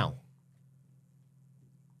there are now.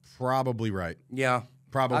 probably right. Yeah.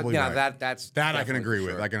 Probably yeah, right. that's That I can definitely agree for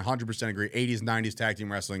with. sure. I can 100% agree. 80s, 90s tag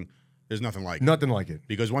team wrestling, there's nothing like it. Nothing like it.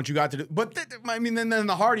 Because once you got to, then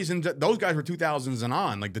the Hardys and those guys were 2000s and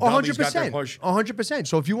on. Like the Dudleys got their 100%. push. 100%.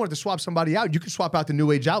 So if you wanted to swap somebody out, you could swap out the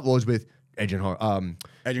New Age Outlaws with Edge and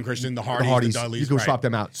Edge and Christian, the Hardys, the, Hardys. Dudleys. You can right. swap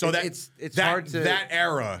them out. So It's that, hard to- that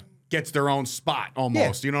era gets their own spot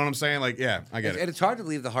almost. You know what I'm saying? Like, yeah, I get And it. it's hard to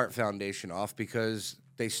leave the Hart Foundation off because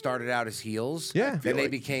they started out as heels. Yeah. Then they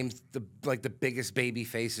became the biggest baby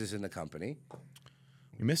faces in the company.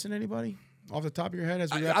 You missing anybody? off the top of your head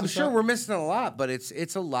as we wrap I'm this sure up? we're missing a lot, but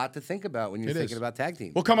it's a lot to think about when you're It thinking is. about tag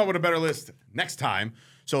teams. We'll come up with a better list next time.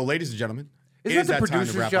 So, ladies and gentlemen, it Isn't is that the that time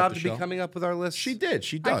to producer's wrap up job the to be show. coming up with our list? She did.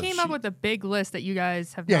 She does. I came up with a big list that you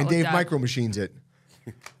guys have Yeah, not and looked Dave at. micro machines it.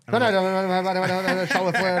 The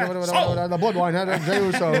blood wine, and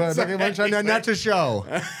that's a show.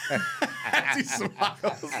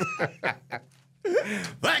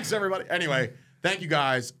 Thanks, everybody. Anyway, thank you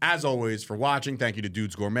guys, as always, for watching. Thank you to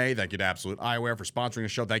Dudes Gourmet. Thank you to Absolute Eyewear for sponsoring the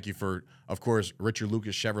show. Thank you for, of course, Richard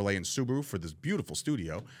Lucas Chevrolet and Subaru for this beautiful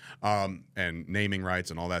studio and naming rights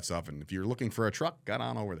and all that stuff. And if you're looking for a truck, get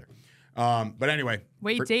on over there. But anyway.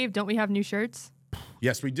 Wait, Dave, don't we have new shirts?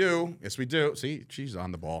 Yes, we do. Yes, we do. See, she's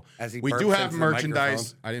on the ball. As he we burps do have into the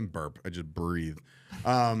merchandise. I didn't burp. I just breathed.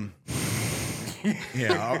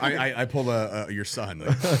 Yeah, I pulled your son.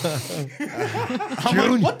 Like,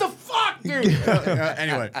 I'm like, what the fuck, dude?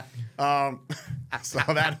 Anyway, so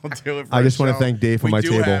that'll do it for I the just want to show. thank Dave for my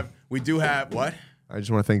table. We do have what? I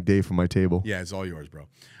just want to thank Dave for my table. Yeah, it's all yours, bro.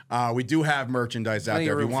 We do have merchandise out Plenty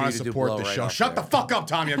there. of If you room for want you to to do support blow the right show, off shut there. the fuck up,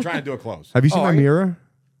 Tommy. I'm trying to do it close. Have you seen my are you? mirror?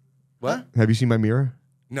 What? Have you seen my mirror?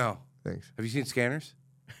 No. Thanks. Have you seen Scanners?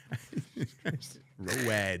 No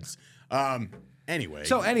ads. Anyway.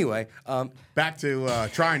 So anyway, Back to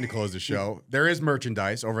trying to close the show. There is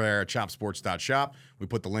merchandise over there at chopsports.shop. We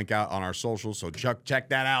put the link out on our socials, so check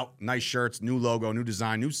that out. Nice shirts, new logo, new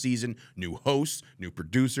design, new season, new hosts, new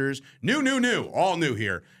producers, new, all new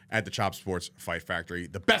here at the Chop Sports Fight Factory.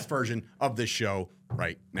 The best version of this show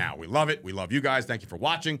right now. We love it. We love you guys. Thank you for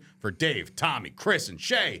watching. For Dave, Tommy, Chris, and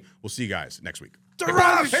Shay, we'll see you guys next week. the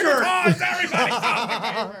shirt.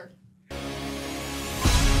 Everybody!